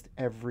checklists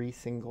every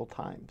single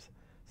time.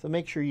 So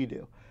make sure you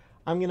do.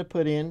 I'm going to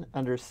put in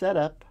under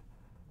setup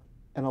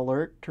an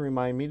alert to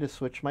remind me to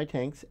switch my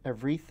tanks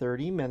every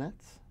 30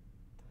 minutes.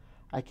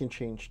 I can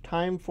change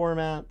time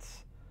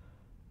formats.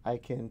 I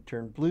can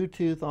turn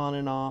Bluetooth on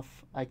and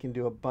off. I can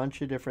do a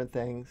bunch of different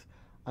things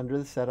under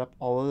the setup.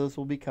 All of those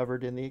will be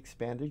covered in the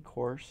expanded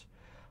course.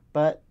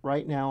 But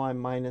right now I'm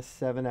minus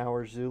 7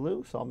 hours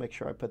Zulu, so I'll make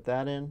sure I put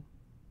that in.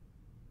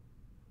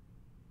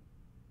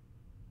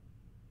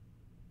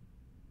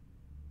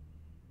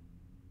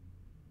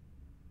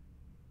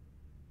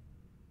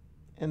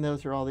 And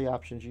those are all the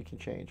options you can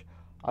change.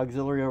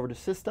 Auxiliary over to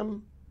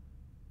system.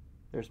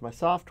 There's my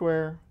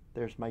software.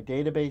 There's my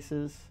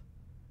databases.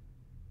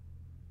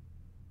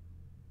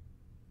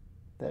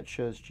 That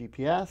shows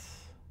GPS.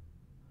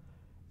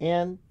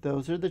 And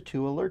those are the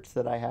two alerts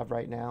that I have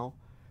right now,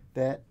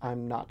 that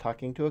I'm not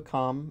talking to a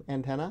comm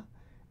antenna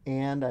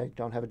and I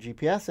don't have a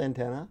GPS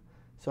antenna,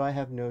 so I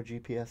have no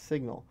GPS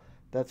signal.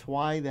 That's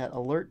why that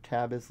alert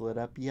tab is lit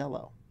up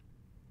yellow.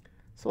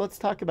 So let's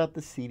talk about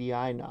the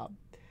CDI knob.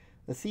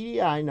 The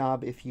CDI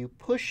knob, if you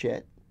push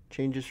it,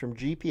 changes from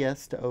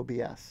GPS to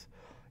OBS.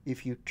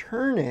 If you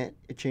turn it,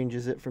 it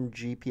changes it from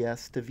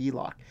GPS to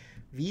VLOC.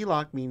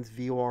 VLOC means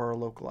VOR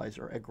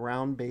localizer, a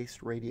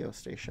ground-based radio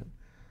station.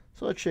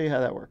 So let's show you how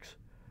that works.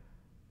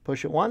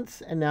 Push it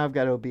once, and now I've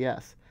got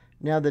OBS.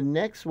 Now the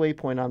next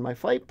waypoint on my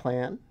flight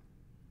plan,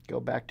 go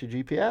back to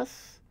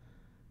GPS.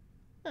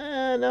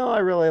 No, I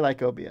really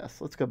like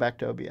OBS. Let's go back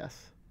to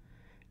OBS.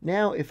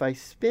 Now if I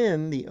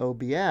spin the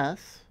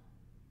OBS,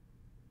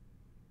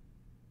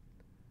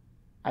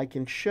 I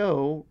can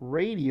show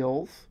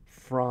radials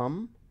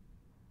from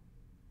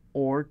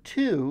or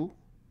to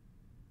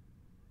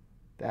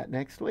that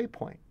next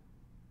waypoint.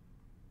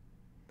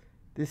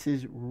 This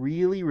is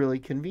really, really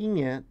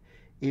convenient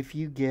if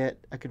you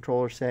get a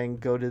controller saying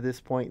go to this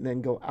point and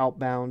then go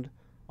outbound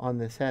on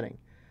this heading.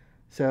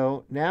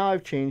 So now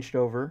I've changed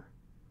over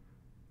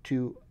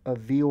to a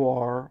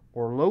VOR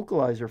or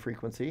localizer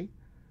frequency.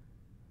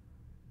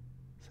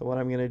 So what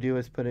I'm going to do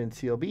is put in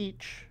Seal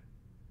Beach,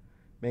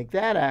 make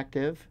that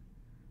active,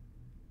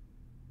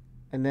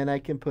 and then I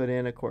can put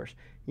in, of course,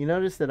 you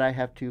notice that I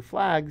have two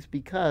flags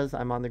because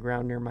I'm on the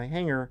ground near my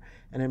hangar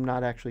and I'm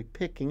not actually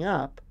picking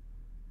up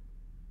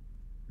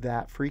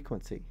that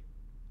frequency.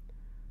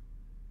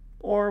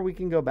 Or we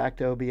can go back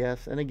to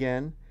OBS, and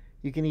again,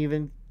 you can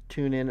even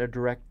tune in a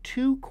direct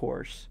to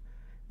course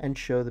and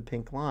show the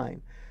pink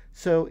line.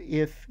 So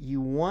if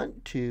you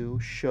want to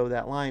show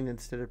that line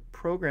instead of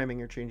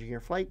programming or changing your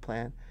flight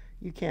plan,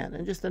 you can.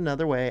 And just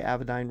another way,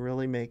 Avidyne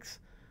really makes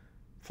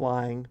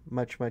flying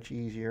much, much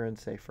easier and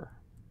safer.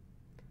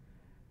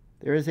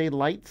 There is a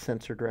light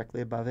sensor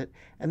directly above it,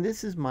 and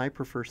this is my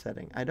preferred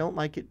setting. I don't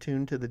like it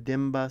tuned to the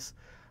dim bus.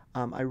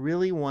 I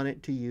really want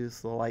it to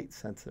use the light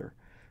sensor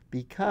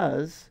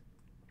because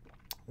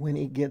when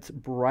it gets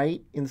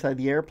bright inside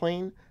the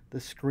airplane,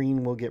 the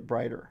screen will get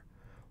brighter.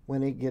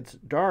 When it gets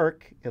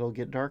dark, it'll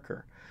get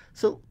darker.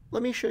 So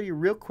let me show you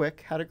real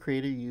quick how to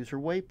create a user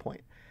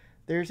waypoint.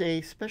 There's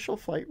a special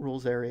flight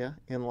rules area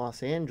in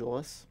Los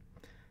Angeles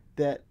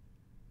that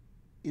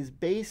is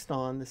based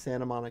on the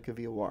Santa Monica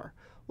VOR.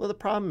 Well, the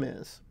problem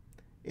is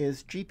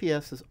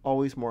GPS is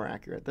always more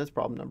accurate. That's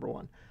problem number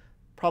one.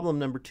 Problem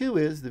number two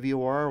is the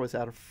VOR was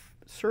out of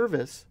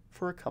service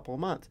for a couple of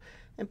months,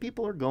 and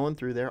people are going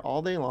through there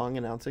all day long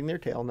announcing their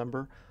tail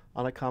number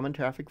on a common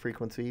traffic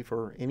frequency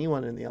for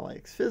anyone in the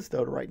LAX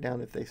FISDO to write down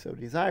if they so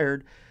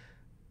desired,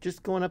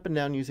 just going up and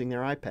down using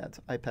their iPads.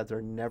 iPads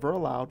are never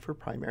allowed for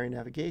primary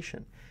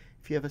navigation.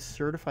 If you have a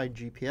certified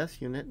GPS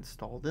unit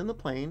installed in the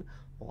plane,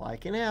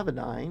 like in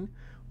Avidyne,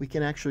 we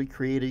can actually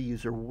create a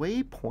user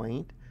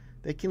waypoint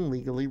that can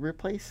legally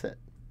replace it.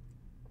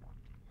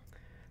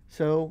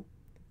 So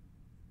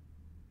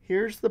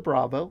here's the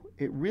Bravo.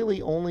 It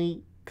really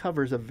only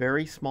covers a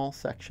very small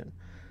section.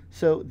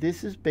 So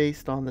this is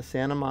based on the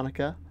Santa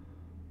Monica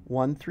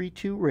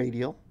 132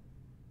 radial.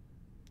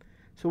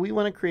 So we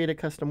want to create a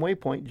custom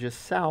waypoint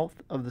just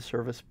south of the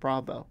service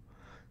Bravo.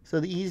 So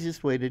the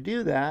easiest way to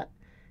do that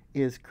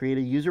is create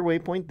a user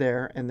waypoint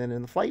there, and then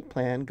in the flight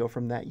plan, go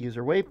from that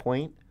user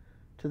waypoint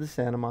to the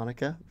Santa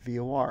Monica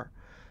VOR.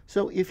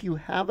 So if you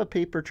have a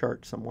paper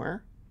chart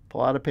somewhere,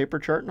 pull out a paper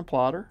chart and a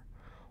plotter,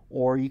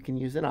 or you can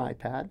use an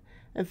iPad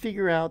and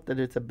figure out that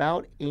it's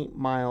about 8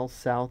 miles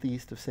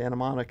southeast of Santa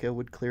Monica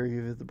would clear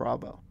you to the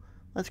Bravo.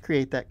 Let's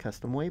create that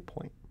custom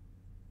waypoint.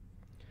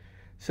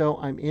 So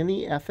I'm in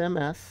the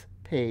FMS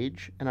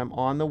page and I'm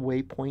on the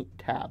waypoint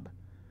tab.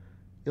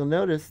 You'll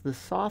notice the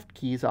soft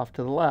keys off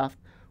to the left.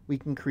 We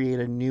can create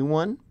a new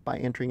one by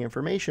entering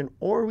information,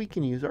 or we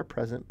can use our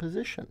present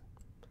position.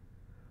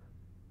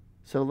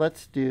 So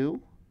let's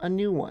do a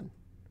new one.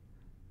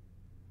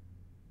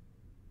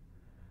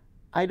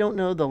 I don't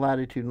know the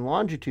latitude and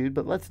longitude,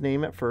 but let's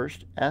name it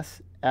first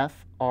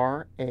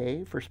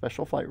SFRA for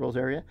Special Flight Rules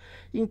Area.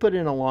 You can put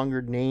in a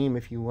longer name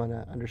if you want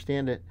to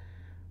understand it,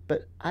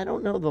 but I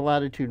don't know the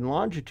latitude and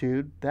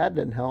longitude. That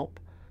didn't help.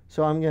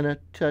 So I'm going to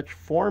touch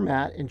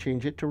Format and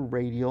change it to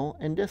Radial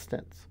and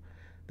Distance.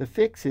 The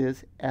fix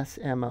is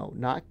SMO,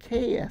 not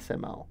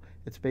KSMO.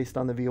 It's based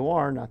on the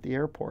VOR, not the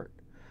airport.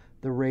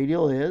 The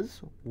radial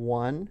is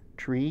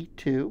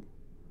 132,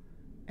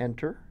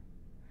 enter,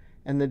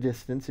 and the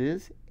distance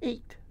is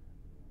 8,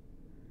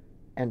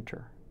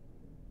 enter.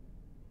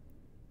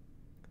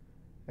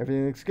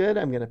 Everything looks good.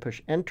 I'm going to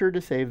push enter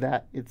to save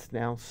that. It's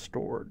now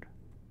stored.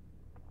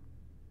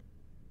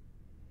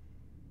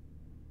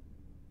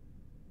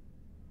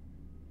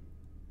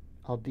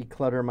 I'll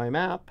declutter my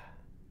map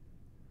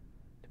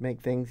to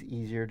make things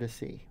easier to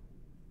see.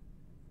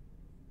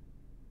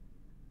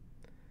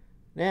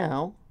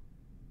 Now,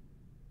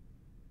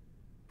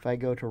 if I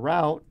go to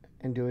route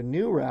and do a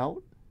new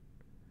route,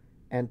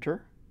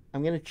 enter,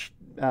 I'm going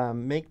to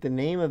make the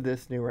name of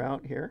this new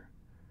route here.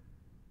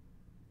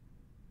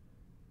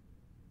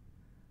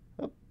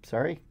 Oh,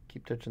 sorry,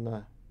 keep touching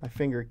my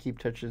finger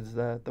touches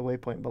the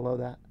waypoint below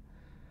that,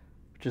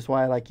 which is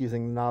why I like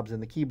using the knobs in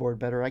the keyboard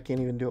better. I can't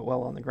even do it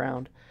well on the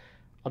ground.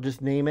 I'll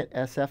just name it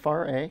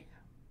SFRA.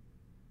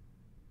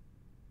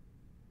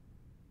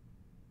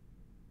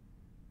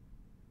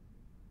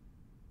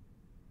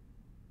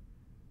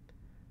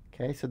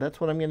 Okay, so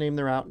that's what I'm going to name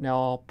the route. Now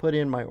I'll put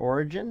in my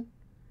origin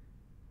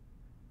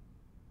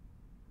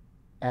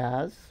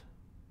as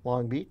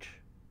Long Beach.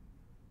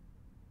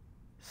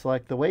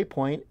 Select the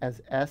waypoint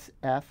as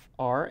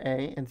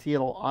SFRA, and see,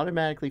 it'll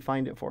automatically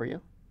find it for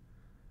you.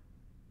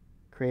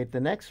 Create the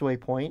next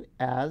waypoint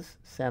as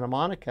Santa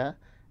Monica,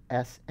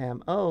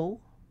 SMO.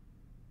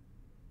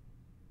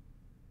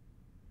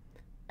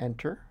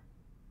 Enter.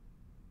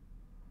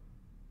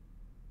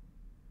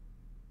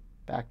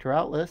 Back to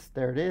route list.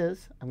 There it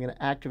is. I'm going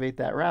to activate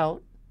that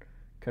route,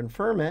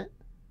 confirm it,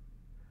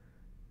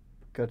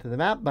 go to the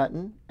map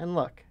button, and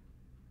look.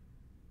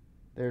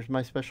 There's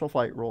my special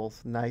flight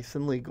rules, nice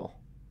and legal,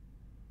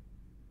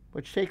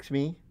 which takes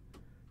me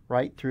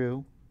right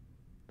through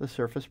the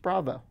Surface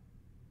Bravo.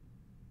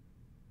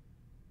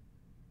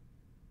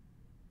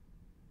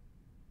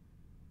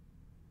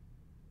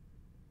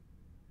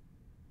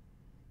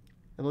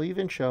 It'll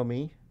even show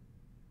me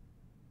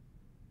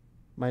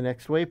my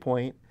next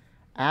waypoint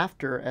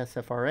after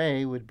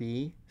SFRA would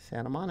be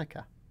Santa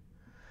Monica.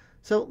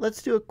 So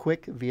let's do a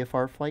quick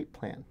VFR flight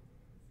plan,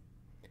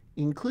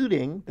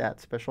 including that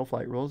special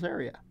flight rules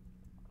area.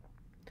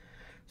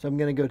 So I'm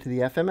going to go to the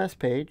FMS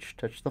page,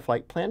 touch the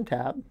flight plan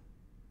tab,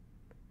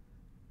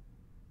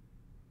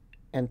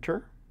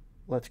 enter.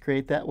 Let's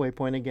create that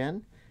waypoint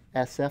again,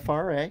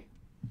 SFRA.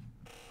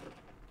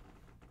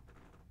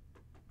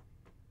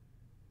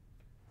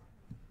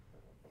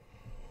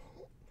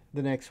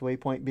 The next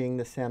waypoint being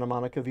the Santa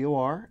Monica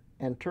VOR,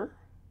 enter,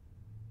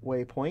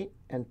 waypoint,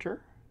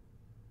 enter.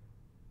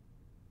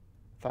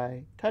 If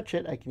I touch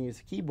it, I can use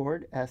the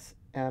keyboard,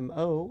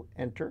 SMO,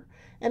 enter,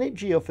 and it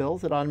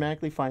geofills. It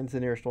automatically finds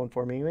the nearest one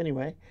for me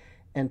anyway.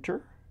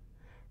 Enter.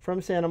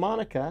 From Santa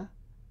Monica,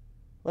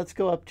 let's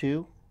go up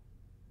to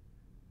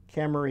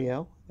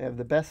Camarillo. They have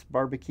the best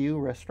barbecue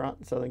restaurant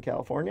in Southern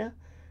California.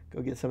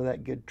 Go get some of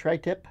that good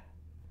tri-tip.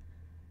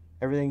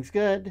 Everything's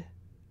good.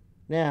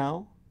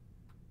 Now,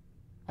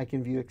 I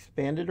can view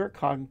expanded or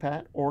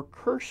compact or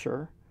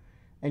cursor,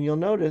 and you'll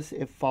notice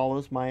it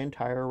follows my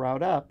entire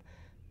route up.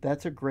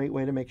 That's a great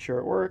way to make sure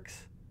it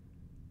works.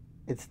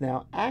 It's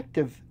now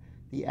active,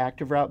 the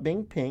active route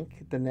being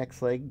pink, the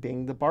next leg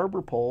being the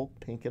barber pole,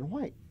 pink and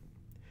white.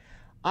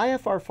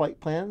 IFR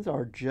flight plans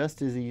are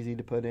just as easy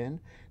to put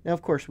in. Now,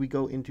 of course, we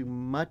go into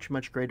much,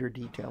 much greater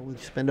detail. We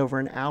spend over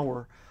an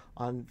hour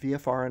on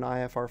VFR and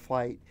IFR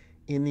flight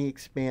in the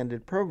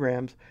expanded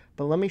programs,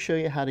 but let me show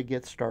you how to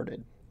get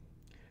started.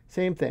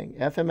 Same thing,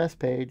 FMS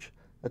page,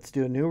 let's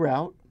do a new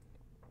route.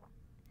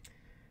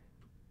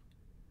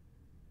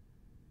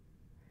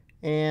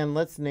 And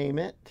let's name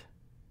it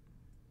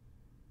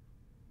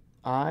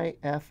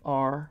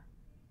IFR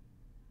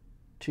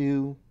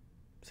to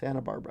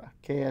Santa Barbara,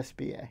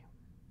 KSBA.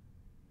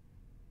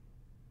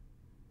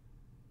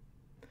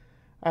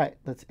 All right,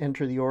 let's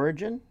enter the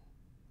origin.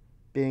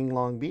 Being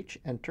Long Beach,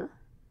 enter.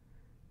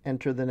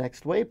 Enter the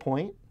next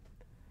waypoint.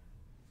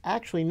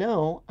 Actually,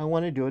 no, I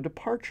want to do a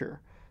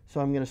departure. So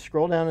I'm going to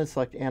scroll down and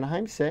select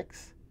Anaheim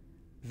 6,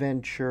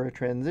 Ventura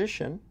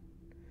transition,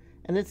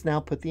 and it's now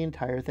put the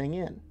entire thing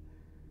in.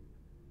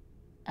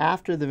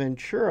 After the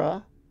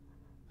Ventura,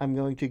 I'm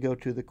going to go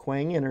to the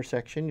Quang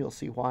intersection. You'll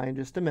see why in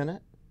just a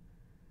minute.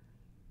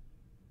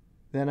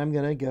 Then I'm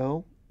going to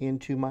go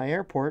into my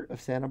airport of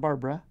Santa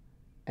Barbara,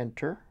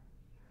 enter.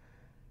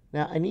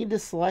 Now I need to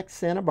select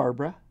Santa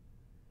Barbara.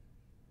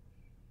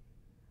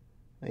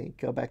 Let me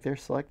go back there,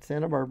 select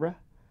Santa Barbara,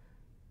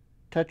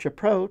 touch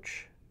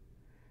approach,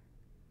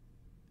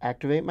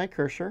 activate my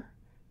cursor,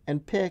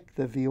 and pick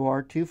the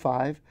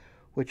VOR25,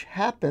 which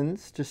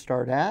happens to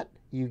start at,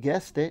 you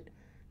guessed it,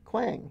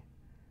 Quang.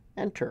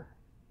 Enter.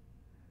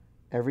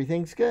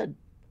 Everything's good.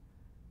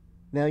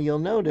 Now you'll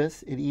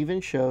notice it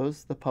even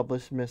shows the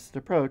published missed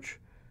approach.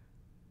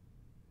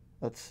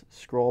 Let's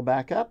scroll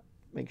back up,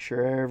 make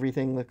sure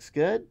everything looks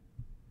good.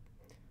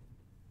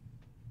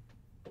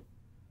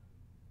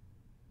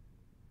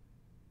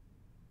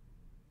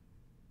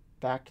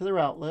 Back to the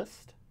route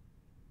list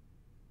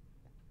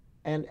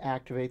and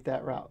activate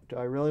that route. Do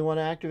I really want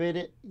to activate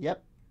it?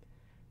 Yep.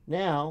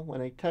 Now,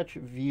 when I touch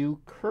View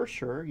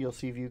Cursor, you'll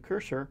see View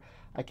Cursor,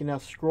 I can now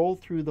scroll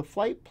through the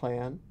flight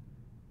plan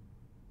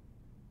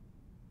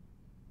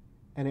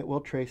and it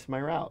will trace my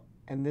route.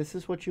 And this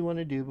is what you want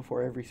to do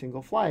before every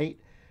single flight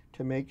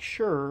to make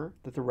sure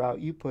that the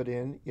route you put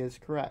in is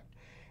correct.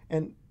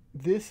 And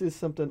this is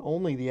something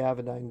only the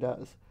Avidyne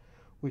does,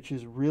 which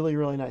is really,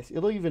 really nice.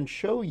 It'll even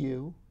show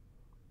you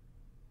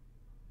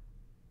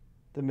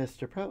the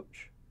missed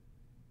approach.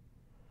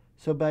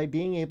 So by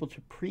being able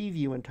to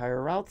preview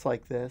entire routes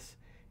like this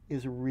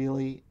is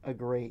really a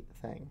great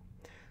thing.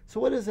 So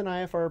what does an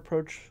IFR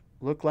approach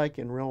look like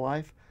in real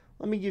life?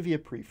 Let me give you a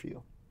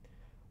preview.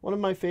 One of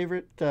my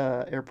favorite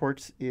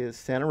airports is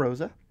Santa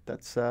Rosa.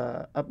 That's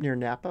up near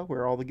Napa,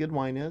 where all the good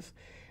wine is.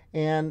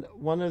 And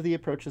one of the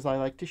approaches I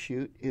like to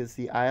shoot is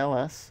the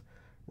ILS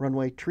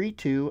runway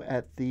 32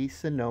 at the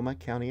Sonoma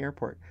County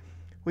Airport,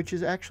 which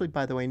is actually,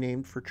 by the way,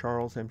 named for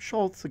Charles M.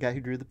 Schultz, the guy who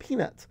drew the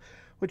Peanuts,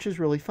 which is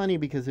really funny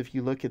because if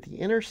you look at the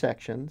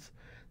intersections,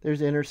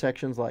 there's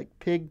intersections like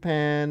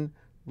Pigpen,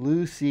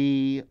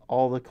 Lucy,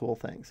 all the cool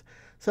things.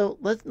 So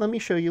let me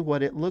show you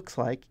what it looks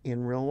like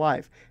in real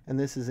life. And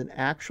this is an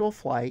actual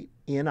flight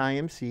in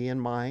IMC in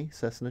my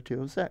Cessna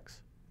 206.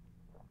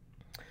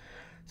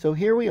 So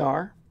here we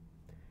are,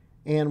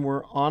 and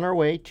we're on our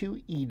way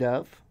to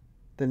EDOV.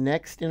 The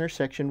next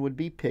intersection would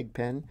be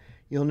Pigpen.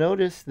 You'll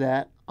notice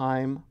that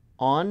I'm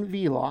on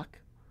VLOC,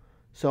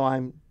 so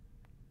I'm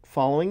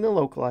following the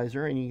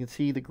localizer, and you can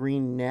see the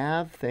green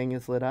nav thing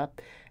is lit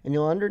up, and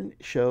you'll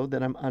show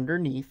that I'm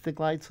underneath the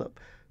glide slope.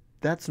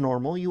 That's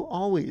normal. You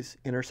always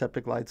intercept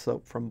a glide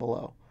slope from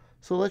below.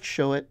 So let's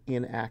show it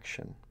in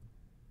action.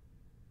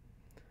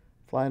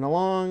 Flying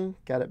along,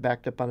 got it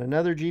backed up on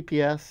another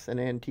GPS, an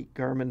antique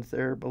Garmin's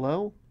there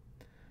below.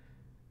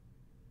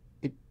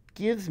 It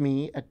gives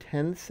me a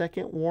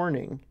 10-second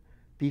warning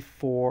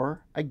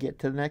before I get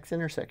to the next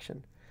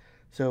intersection.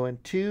 So in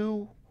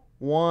 2,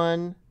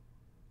 1,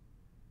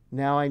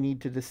 now I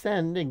need to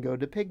descend and go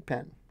to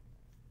Pigpen.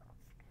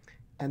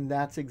 And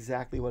that's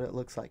exactly what it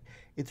looks like.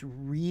 It's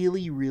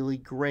really, really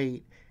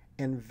great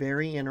and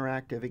very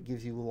interactive. It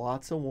gives you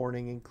lots of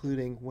warning,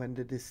 including when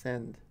to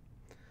descend.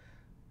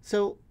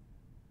 So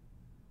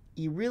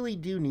you really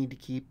do need to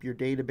keep your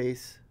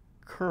database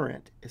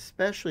current,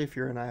 especially if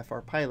you're an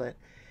IFR pilot,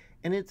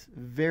 and it's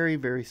very,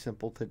 very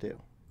simple to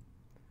do.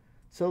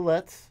 So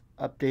let's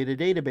update a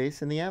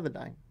database in the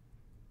Avidyne.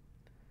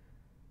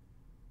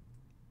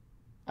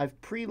 I've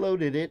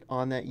preloaded it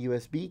on that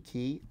USB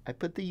key. I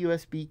put the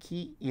USB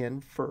key in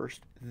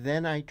first,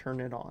 then I turn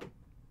it on.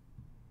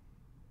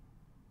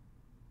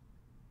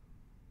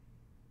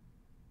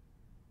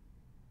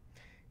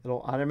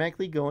 It'll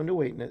automatically go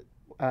into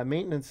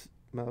maintenance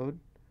mode.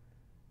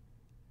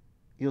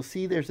 You'll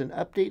see there's an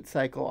update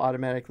cycle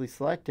automatically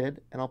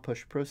selected, and I'll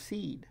push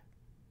proceed.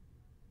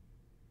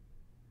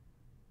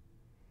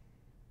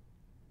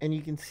 And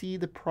you can see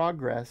the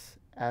progress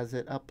as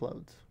it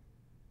uploads.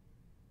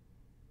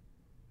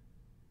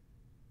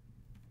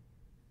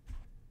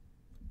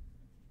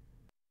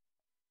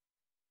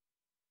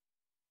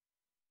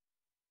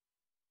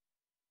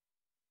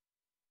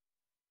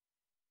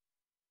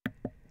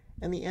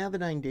 And the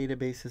Avidyne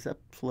databases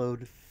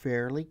upload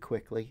fairly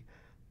quickly.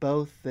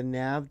 Both the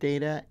nav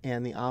data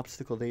and the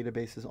obstacle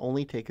databases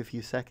only take a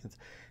few seconds.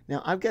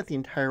 Now, I've got the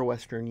entire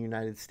Western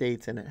United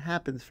States, and it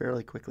happens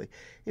fairly quickly.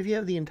 If you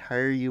have the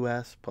entire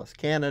US plus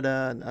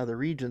Canada and other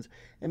regions,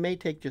 it may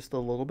take just a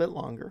little bit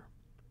longer.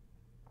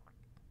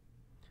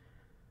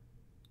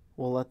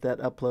 We'll let that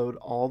upload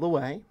all the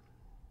way.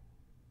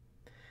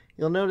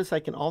 You'll notice I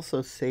can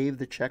also save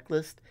the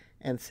checklist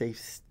and save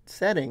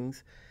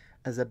settings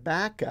as a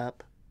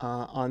backup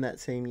on that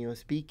same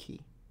USB key.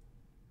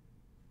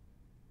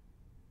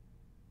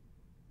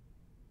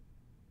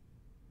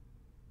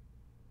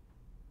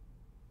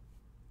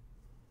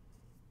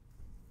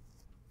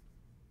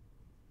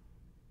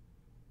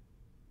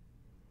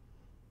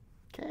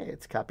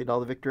 it's copied all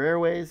the Victor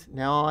Airways.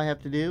 Now all I have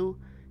to do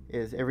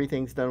is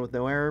everything's done with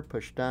no error,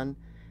 push done.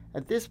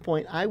 At this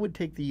point, I would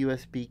take the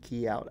USB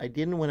key out. I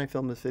didn't when I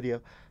filmed this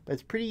video, but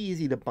it's pretty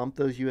easy to bump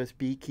those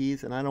USB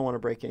keys, and I don't want to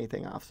break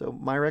anything off. So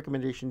my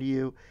recommendation to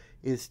you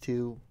is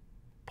to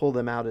pull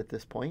them out at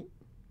this point.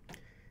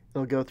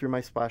 It'll go through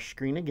my splash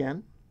screen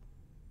again.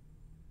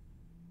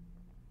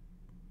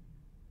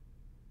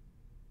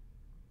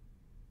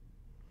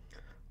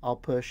 I'll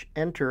push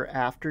enter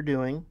after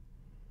doing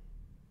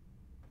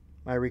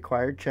my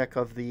required check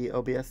of the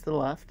OBS to the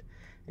left,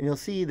 and you'll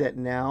see that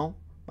now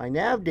my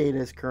nav data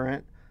is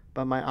current,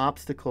 but my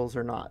obstacles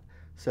are not.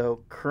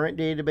 So current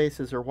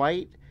databases are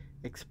white,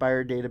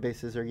 expired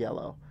databases are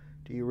yellow.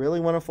 Do you really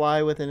want to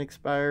fly with an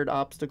expired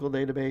obstacle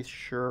database?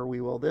 Sure,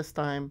 we will this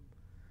time.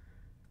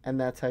 And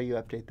that's how you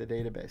update the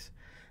database.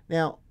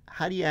 Now,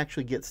 how do you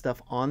actually get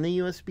stuff on the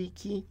USB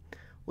key?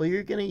 Well,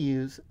 you're going to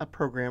use a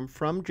program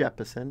from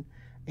Jeppesen,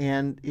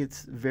 and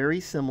it's very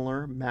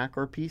similar, Mac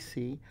or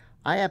PC.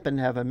 I happen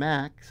to have a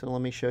Mac, so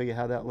let me show you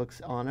how that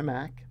looks on a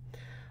Mac.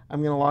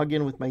 I'm going to log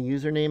in with my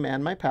username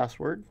and my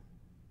password.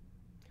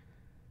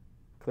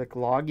 Click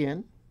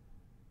Login.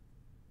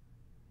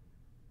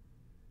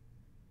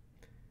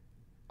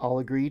 I'll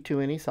agree to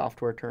any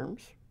software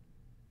terms.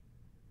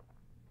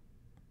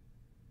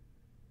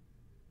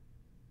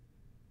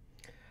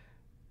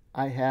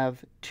 I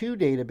have two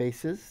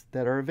databases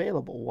that are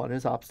available. One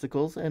is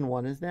obstacles and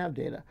one is nav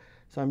data.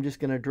 So I'm just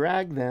going to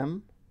drag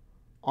them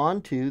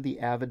onto the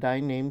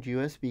Avidyne named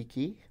USB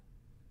key.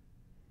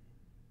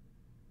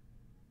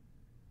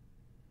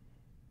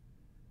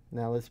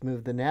 Now let's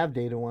move the nav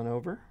data one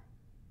over.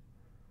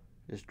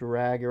 Just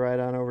drag it right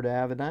on over to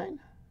Avidyne.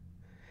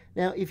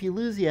 Now if you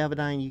lose the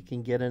Avidyne, you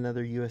can get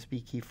another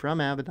USB key from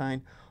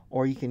Avidyne,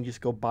 or you can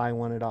just go buy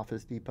one at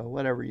Office Depot,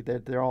 whatever.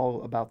 They're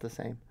all about the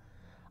same.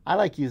 I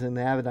like using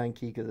the Avidyne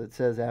key because it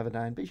says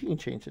Avidyne, but you can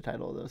change the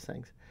title of those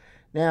things.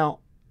 Now,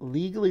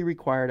 legally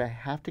required, I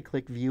have to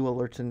click View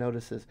Alerts and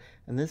Notices,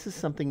 and this is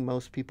something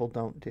most people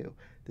don't do.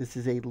 This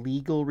is a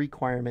legal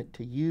requirement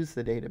to use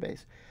the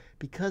database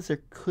because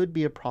there could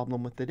be a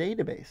problem with the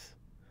database.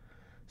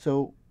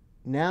 So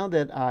now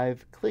that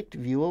I've clicked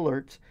View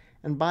Alerts,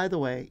 and by the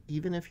way,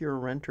 even if you're a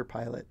renter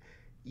pilot,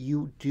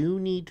 you do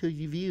need to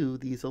view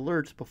these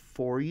alerts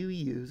before you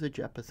use a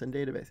Jeppesen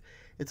database.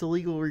 It's a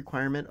legal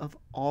requirement of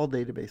all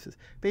databases.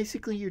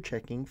 Basically, you're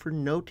checking for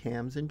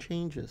NOTAMs and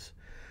changes.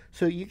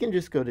 So you can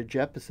just go to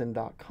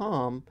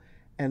jeppesen.com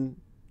and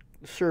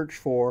search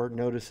for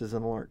notices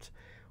and alerts.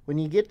 When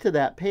you get to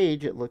that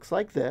page, it looks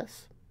like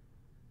this.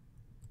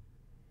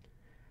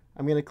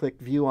 I'm going to click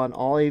View on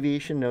all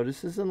aviation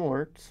notices and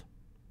alerts.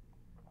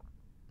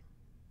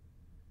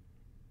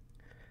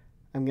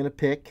 I'm going to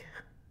pick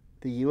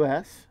the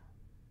US.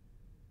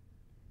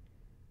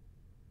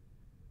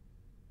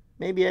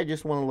 Maybe I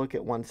just want to look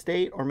at one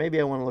state, or maybe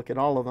I want to look at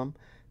all of them.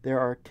 There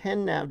are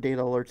 10 nav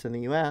data alerts in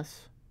the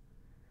US.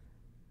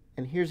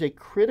 And here's a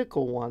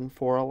critical one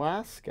for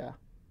Alaska,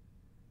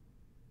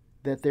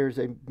 that there's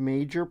a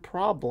major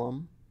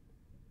problem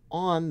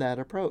on that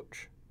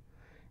approach.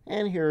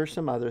 And here are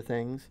some other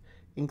things,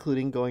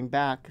 including going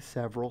back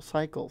several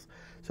cycles.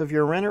 So if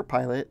you're a renter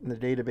pilot and the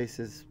database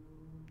is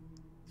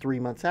 3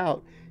 months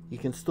out, you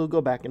can still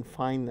go back and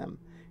find them.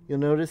 You'll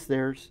notice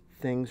there's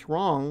things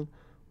wrong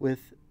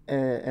with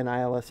an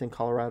ILS in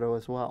Colorado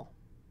as well.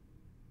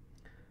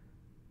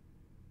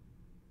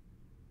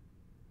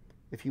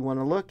 If you want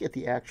to look at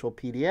the actual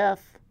PDF,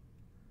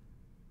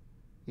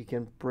 you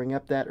can bring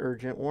up that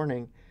urgent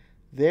warning.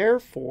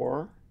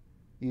 Therefore,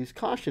 use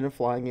caution in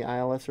flying the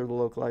ILS or the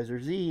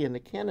Localizer Z into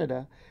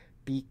Canada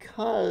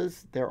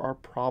because there are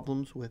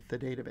problems with the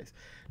database.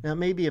 Now, it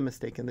may be a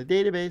mistake in the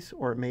database,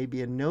 or it may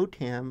be a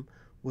NOTAM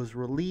was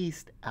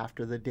released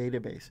after the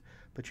database,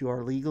 but you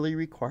are legally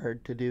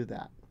required to do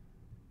that.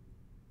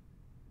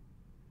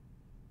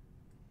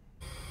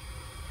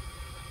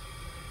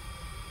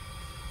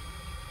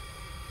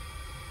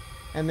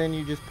 And then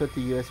you just put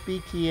the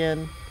USB key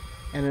in,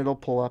 and it'll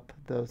pull up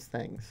those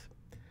things.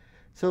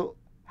 So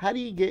how do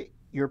you get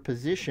your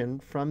position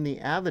from the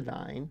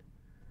Avidyne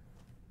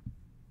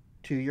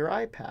to your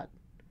iPad?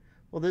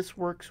 Well, this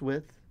works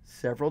with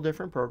several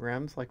different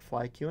programs like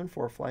FlyQ and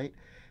ForeFlight.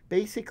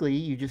 Basically,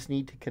 you just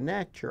need to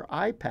connect your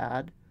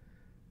iPad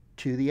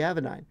to the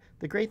Avidyne.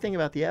 The great thing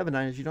about the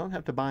Avidyne is you don't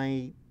have to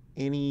buy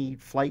any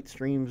flight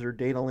streams or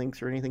data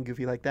links or anything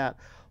goofy like that.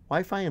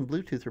 Wi-Fi and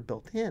Bluetooth are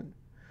built in.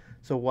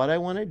 So what I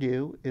want to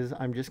do is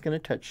I'm just going to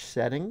touch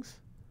Settings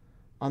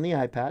on the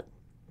iPad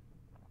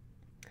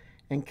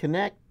and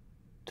connect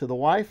to the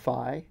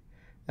Wi-Fi,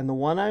 and the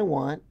one I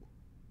want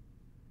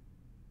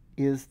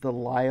is the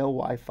LIO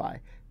Wi-Fi.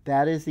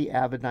 That is the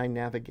Avidyne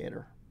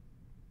Navigator.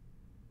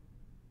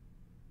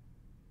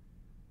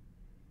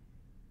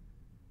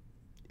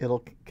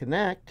 It'll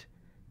connect.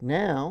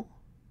 Now,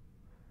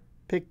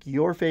 pick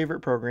your favorite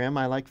program.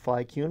 I like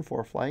FlyQ and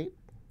ForeFlight.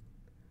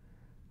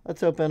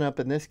 Let's open up,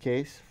 in this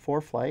case,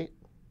 ForeFlight.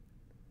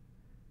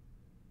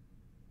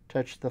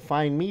 Touch the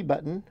Find Me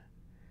button,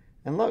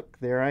 and look,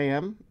 there I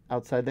am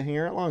outside the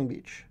hangar at Long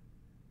Beach.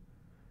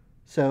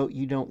 So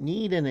you don't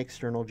need an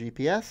external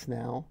GPS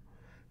now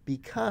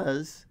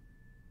because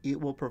it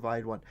will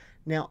provide one.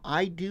 Now,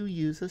 I do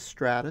use a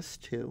Stratus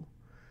too,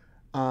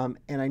 and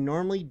I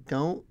normally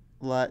don't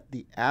let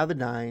the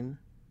Avidyne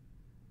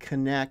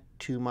connect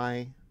to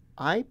my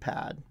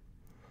iPad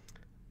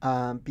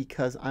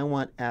because I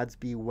want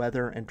ADS-B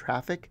weather and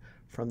traffic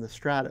from the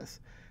Stratus.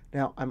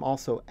 Now, I'm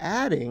also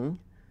adding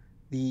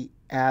the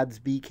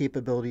ADS-B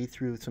capability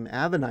through some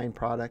Avidyne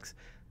products.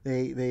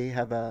 They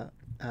have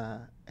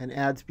an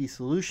ADS-B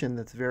solution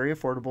that's very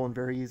affordable and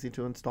very easy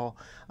to install.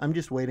 I'm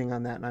just waiting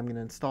on that, and I'm going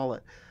to install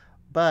it.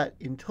 But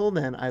until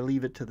then, I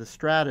leave it to the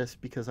Stratus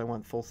because I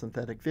want full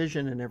synthetic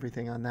vision and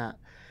everything on that.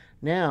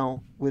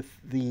 Now, with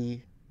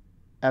the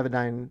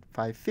Avidyne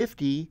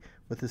 550,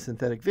 with the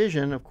synthetic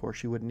vision, of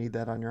course, you wouldn't need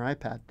that on your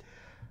iPad.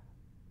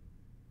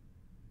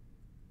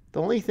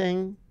 The only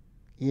thing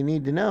you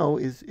need to know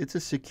is it's a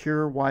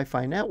secure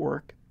Wi-Fi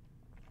network.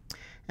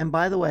 And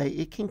by the way,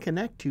 it can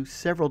connect to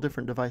several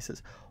different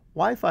devices.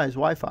 Wi-Fi is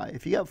Wi-Fi.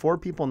 If you got 4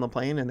 people on the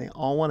plane and they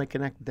all want to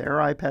connect their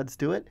iPads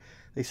to it,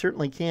 they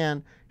certainly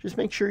can. Just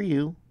make sure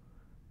you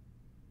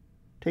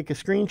take a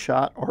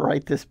screenshot or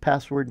write this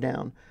password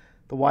down.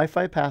 The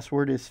Wi-Fi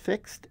password is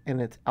fixed,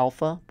 and it's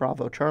Alpha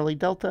Bravo Charlie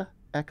Delta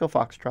Echo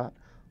Foxtrot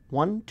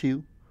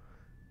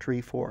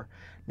 1234.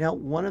 Now,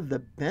 one of the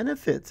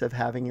benefits of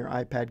having your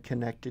iPad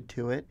connected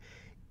to it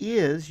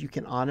is you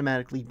can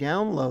automatically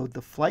download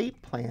the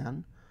flight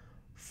plan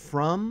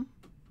from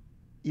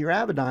your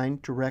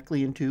Avidyne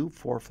directly into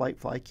FAA Flight,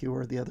 FlyQ,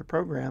 or the other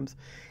programs,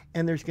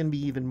 and there's going to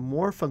be even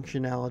more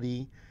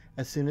functionality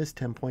as soon as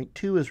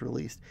 10.2 is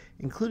released,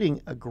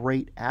 including a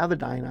great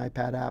Avidyne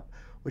iPad app,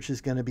 which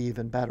is going to be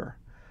even better.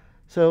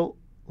 So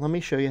let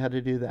me show you how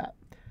to do that.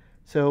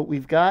 So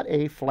we've got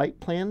a flight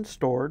plan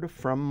stored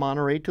from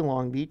Monterey to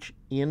Long Beach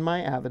in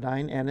my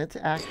Avidyne, and it's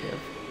active.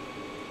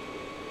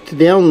 To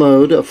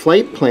download a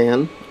flight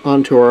plan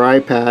onto our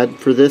iPad,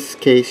 for this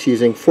case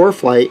using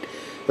FAA-Flight,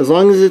 as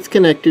long as it's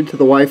connected to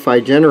the Wi-Fi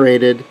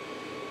generated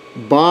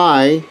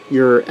by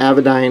your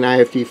Avidyne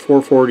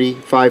IFD440,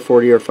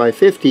 540, or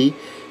 550,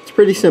 it's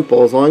pretty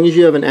simple. As long as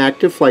you have an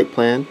active flight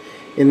plan,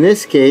 in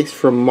this case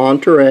from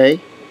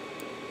Monterey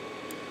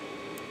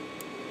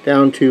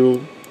down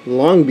to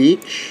Long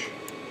Beach,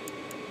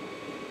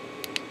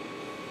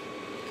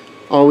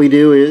 all we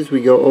do is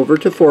we go over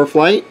to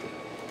FAA-Flight,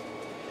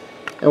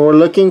 and we're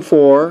looking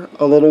for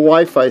a little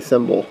Wi-Fi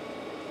symbol.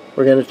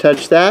 We're going to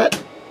touch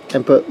that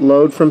and put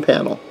load from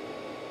panel.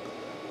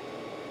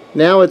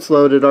 Now it's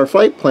loaded our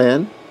flight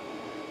plan,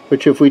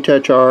 which if we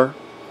touch our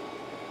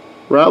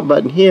route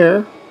button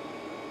here,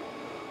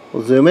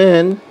 we'll zoom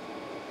in,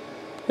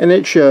 and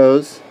it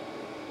shows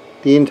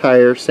the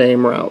entire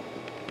same route.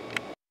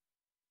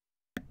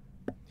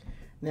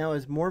 Now,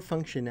 as more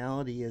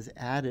functionality is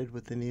added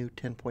with the new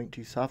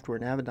 10.2 software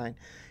in Avidyne,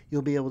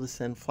 you'll be able to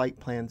send flight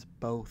plans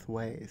both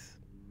ways.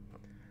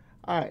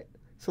 Alright,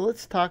 so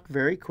let's talk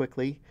very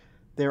quickly.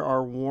 There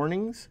are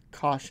warnings,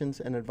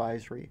 cautions, and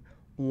advisory.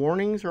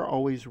 Warnings are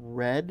always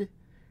red,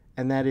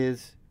 and that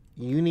is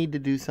you need to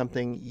do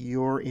something,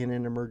 you're in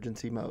an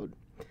emergency mode.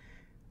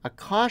 A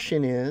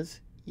caution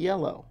is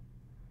yellow.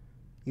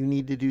 You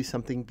need to do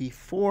something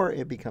before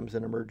it becomes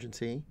an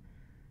emergency.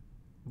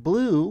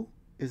 Blue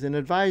is an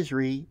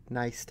advisory,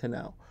 nice to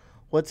know.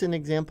 What's an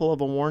example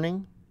of a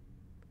warning?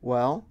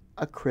 Well,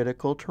 a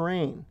critical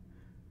terrain.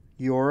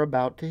 You're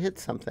about to hit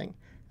something.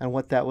 And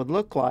what that would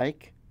look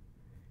like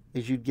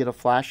is you'd get a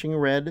flashing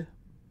red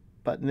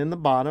button in the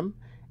bottom,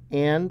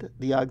 and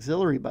the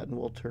auxiliary button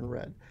will turn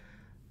red.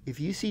 If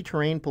you see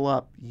terrain pull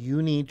up,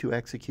 you need to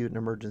execute an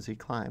emergency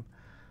climb.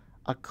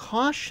 A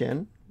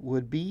caution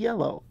would be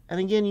yellow.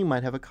 And again, you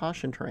might have a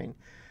caution terrain.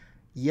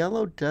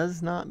 Yellow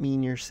does not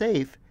mean you're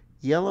safe.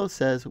 Yellow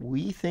says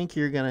we think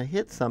you're going to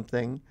hit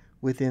something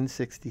within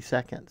 60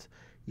 seconds.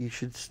 You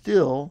should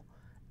still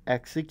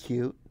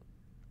execute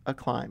a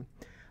climb.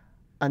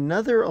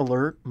 Another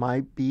alert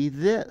might be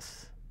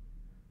this.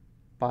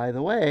 By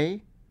the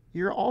way,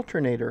 your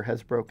alternator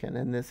has broken,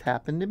 and this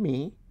happened to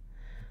me.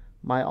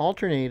 My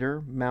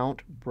alternator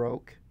mount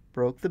broke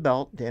the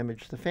belt,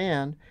 damaged the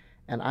fan,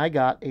 and I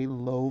got a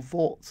low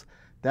volts.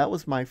 That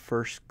was my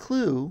first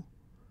clue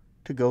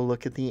to go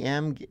look at the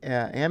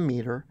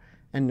ammeter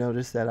and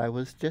notice that I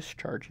was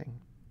discharging.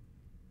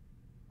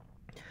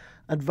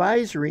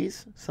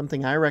 Advisories,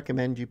 something I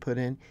recommend you put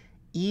in,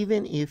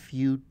 even if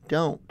you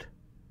don't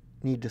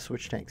need to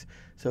switch tanks.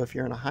 So if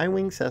you're in a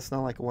high-wing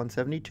Cessna like a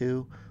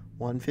 172,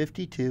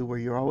 152, where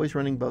you're always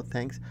running both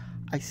tanks,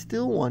 I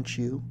still want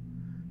you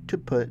to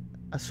put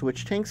a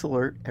switch tanks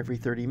alert every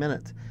 30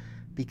 minutes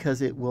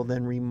because it will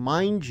then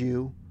remind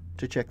you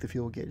to check the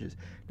fuel gauges.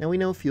 Now, we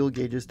know fuel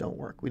gauges don't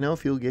work. We know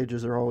fuel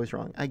gauges are always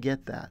wrong. I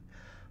get that.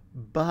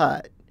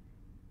 But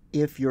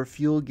if your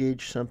fuel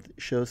gauge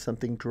shows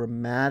something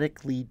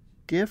dramatically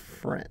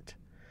different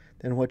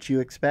than what you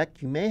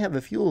expect, you may have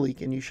a fuel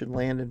leak and you should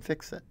land and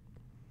fix it.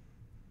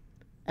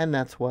 and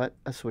that's what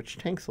a switch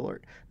tanks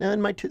alert. Now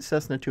in my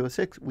Cessna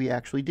 206, we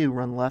actually do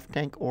run left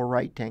tank or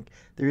right tank.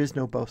 There is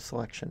no both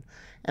selection.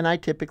 And I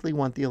typically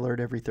want the alert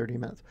every 30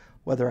 minutes.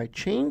 Whether I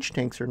change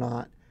tanks or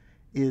not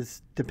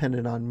is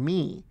dependent on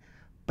me,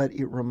 but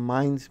it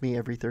reminds me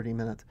every 30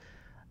 minutes.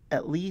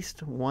 At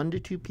least 1 to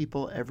 2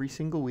 people every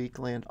single week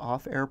land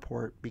off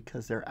airport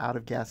because they're out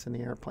of gas in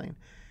the airplane.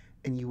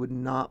 And you would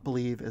not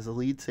believe, as a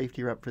lead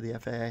safety rep for the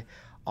FAA,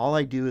 all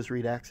I do is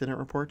read accident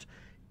reports.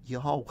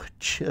 Y'all would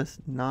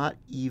just not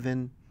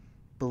even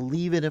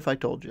believe it if I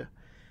told you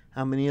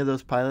how many of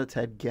those pilots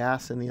had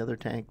gas in the other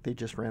tank. They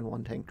just ran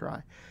one tank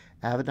dry.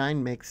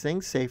 Avidyne makes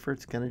things safer.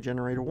 It's going to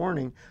generate a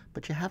warning,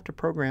 but you have to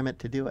program it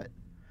to do it.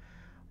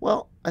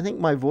 Well, I think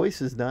my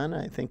voice is done.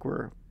 I think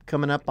we're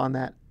coming up on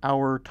that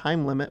hour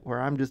time limit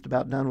where I'm just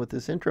about done with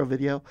this intro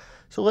video.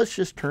 So let's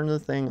just turn the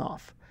thing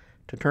off.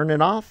 To turn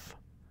it off,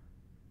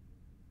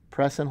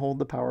 press and hold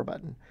the power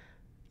button.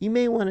 You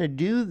may want to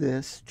do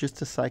this just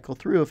to cycle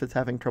through if it's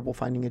having trouble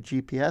finding a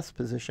GPS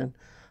position,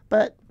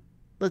 but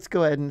let's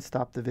go ahead and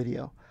stop the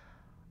video.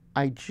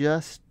 I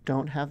just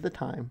don't have the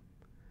time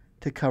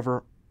to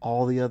cover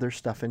all the other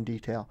stuff in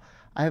detail.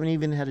 I haven't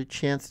even had a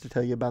chance to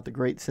tell you about the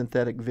great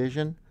synthetic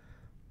vision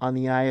on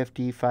the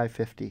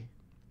IFD440.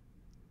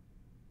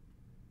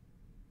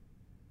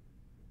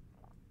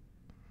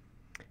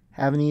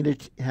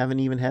 Haven't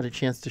even had a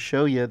chance to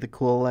show you the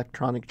cool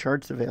electronic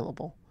charts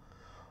available,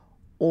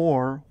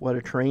 or what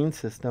a train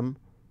system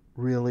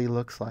really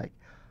looks like.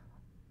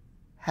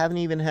 Haven't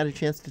even had a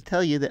chance to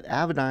tell you that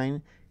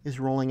Avidyne is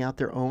rolling out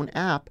their own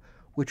app,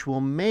 which will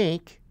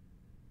make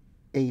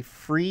a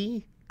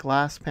free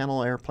glass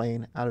panel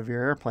airplane out of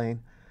your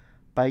airplane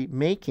by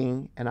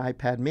making an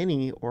iPad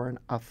mini or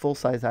a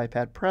full-size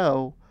iPad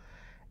Pro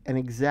an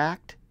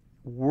exact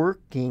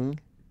working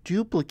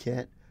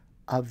duplicate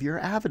of your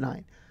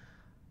Avidyne.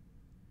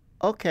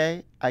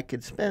 Okay, I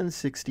could spend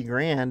 60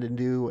 grand and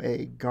do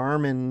a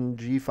Garmin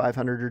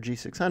G500 or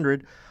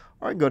G600,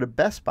 or I can go to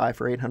Best Buy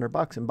for 800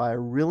 bucks and buy a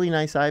really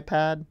nice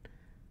iPad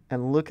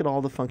and look at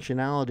all the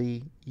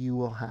functionality you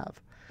will have.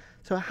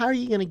 So how are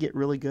you going to get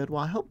really good?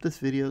 Well, I hope this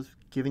video is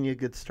giving you a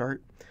good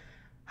start.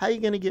 How are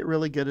you going to get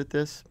really good at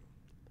this?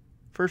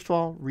 First of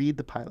all, read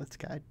the pilot's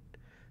guide.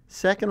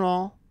 Second of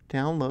all,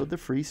 download the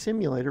free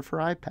simulator for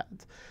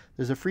iPads.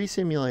 There's a free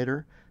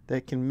simulator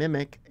that can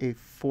mimic a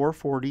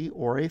 440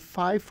 or a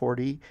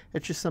 540.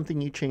 It's just something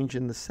you change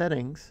in the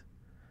settings.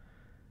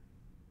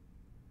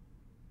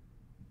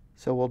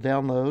 So we'll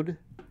download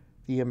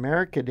the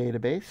America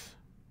database.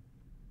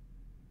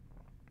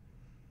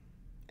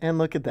 And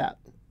look at that.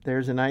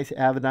 There's a nice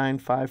Avidyne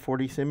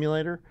 540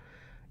 simulator.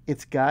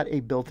 It's got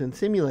a built-in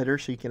simulator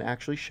so you can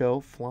actually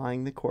show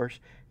flying the course.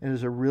 And it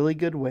is a really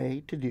good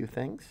way to do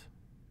things.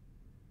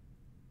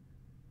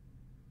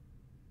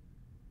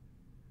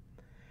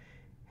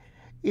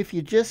 If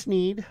you just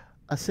need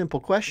a simple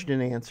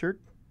question answered,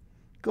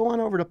 go on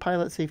over to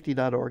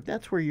pilotsafety.org.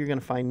 That's where you're going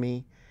to find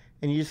me.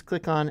 And you just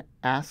click on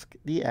Ask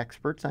the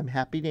Experts. I'm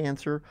happy to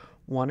answer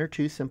 1 or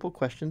 2 simple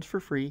questions for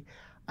free.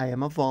 I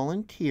am a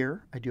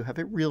volunteer. I do have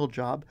a real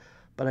job,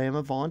 but I am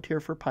a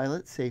volunteer for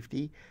pilot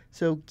safety.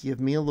 So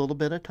give me a little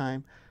bit of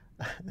time.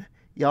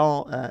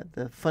 Y'all,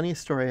 the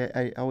funniest story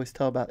I always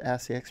tell about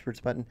Ask the Experts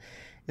button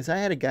is I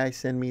had a guy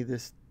send me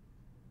this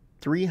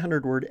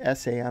 300-word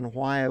essay on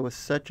why I was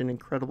such an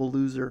incredible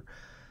loser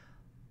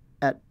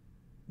at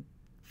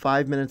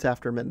 5 minutes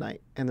after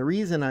midnight. And the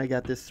reason I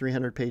got this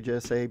 300-page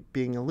essay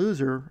being a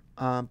loser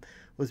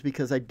was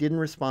because I didn't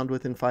respond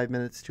within 5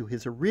 minutes to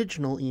his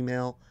original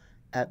email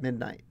at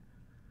midnight.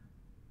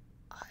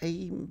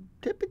 I'm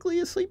typically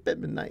asleep at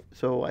midnight,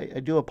 so I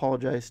do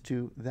apologize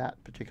to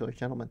that particular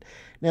gentleman.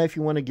 Now, if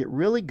you want to get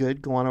really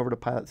good, go on over to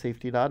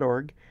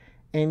pilotsafety.org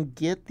and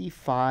get the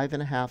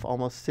 5.5,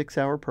 almost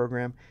 6-hour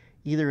program,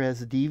 either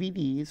as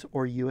DVDs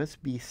or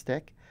USB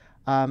stick.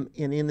 And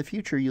in the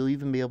future, you'll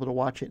even be able to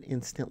watch it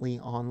instantly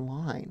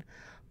online.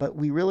 But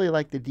we really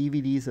like the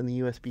DVDs and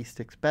the USB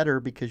sticks better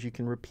because you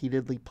can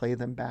repeatedly play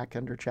them back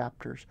under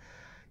chapters.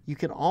 You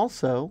can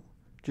also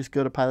just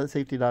go to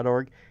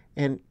pilotsafety.org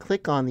and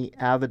click on the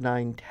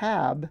Avidyne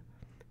tab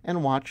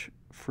and watch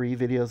free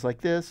videos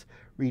like this,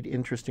 read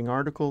interesting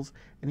articles,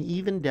 and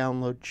even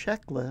download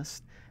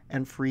checklists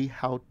and free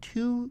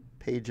how-to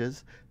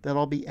pages that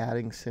I'll be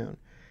adding soon.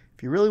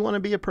 If you really want to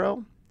be a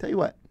pro, tell you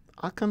what,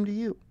 I'll come to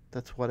you.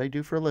 That's what I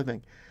do for a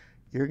living.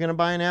 You're going to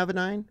buy an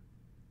Avidyne?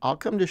 I'll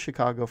come to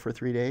Chicago for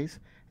 3 days,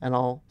 and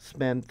I'll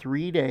spend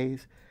 3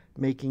 days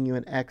making you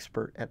an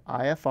expert at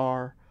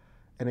IFR,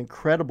 an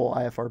incredible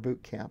IFR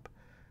boot camp,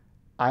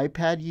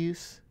 iPad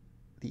use,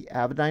 the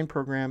Avidyne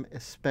program,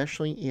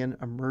 especially in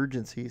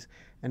emergencies,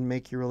 and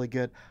make you really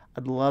good.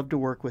 I'd love to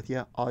work with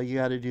you. All you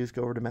got to do is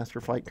go over to Master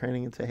Flight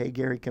Training and say, hey,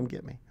 Gary, come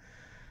get me.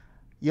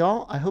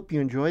 Y'all, I hope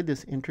you enjoyed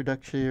this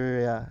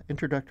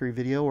introductory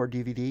video or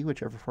DVD,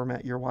 whichever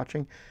format you're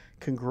watching.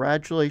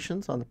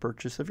 Congratulations on the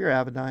purchase of your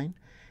Avidyne.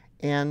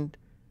 And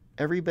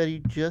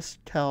everybody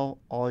just tell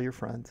all your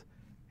friends,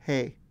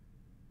 hey,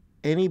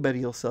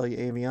 anybody will sell you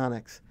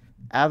avionics.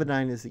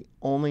 Avidyne is the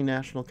only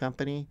national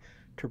company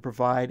to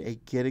provide a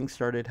getting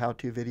started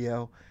how-to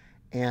video,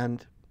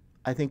 and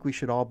I think we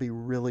should all be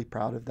really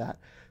proud of that.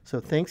 So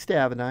thanks to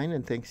Avidyne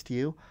and thanks to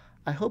you.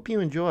 I hope you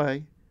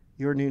enjoy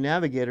your new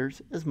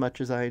navigators as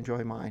much as I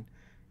enjoy mine.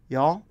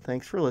 Y'all,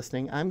 thanks for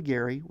listening. I'm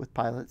Gary with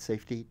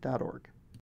pilotsafety.org.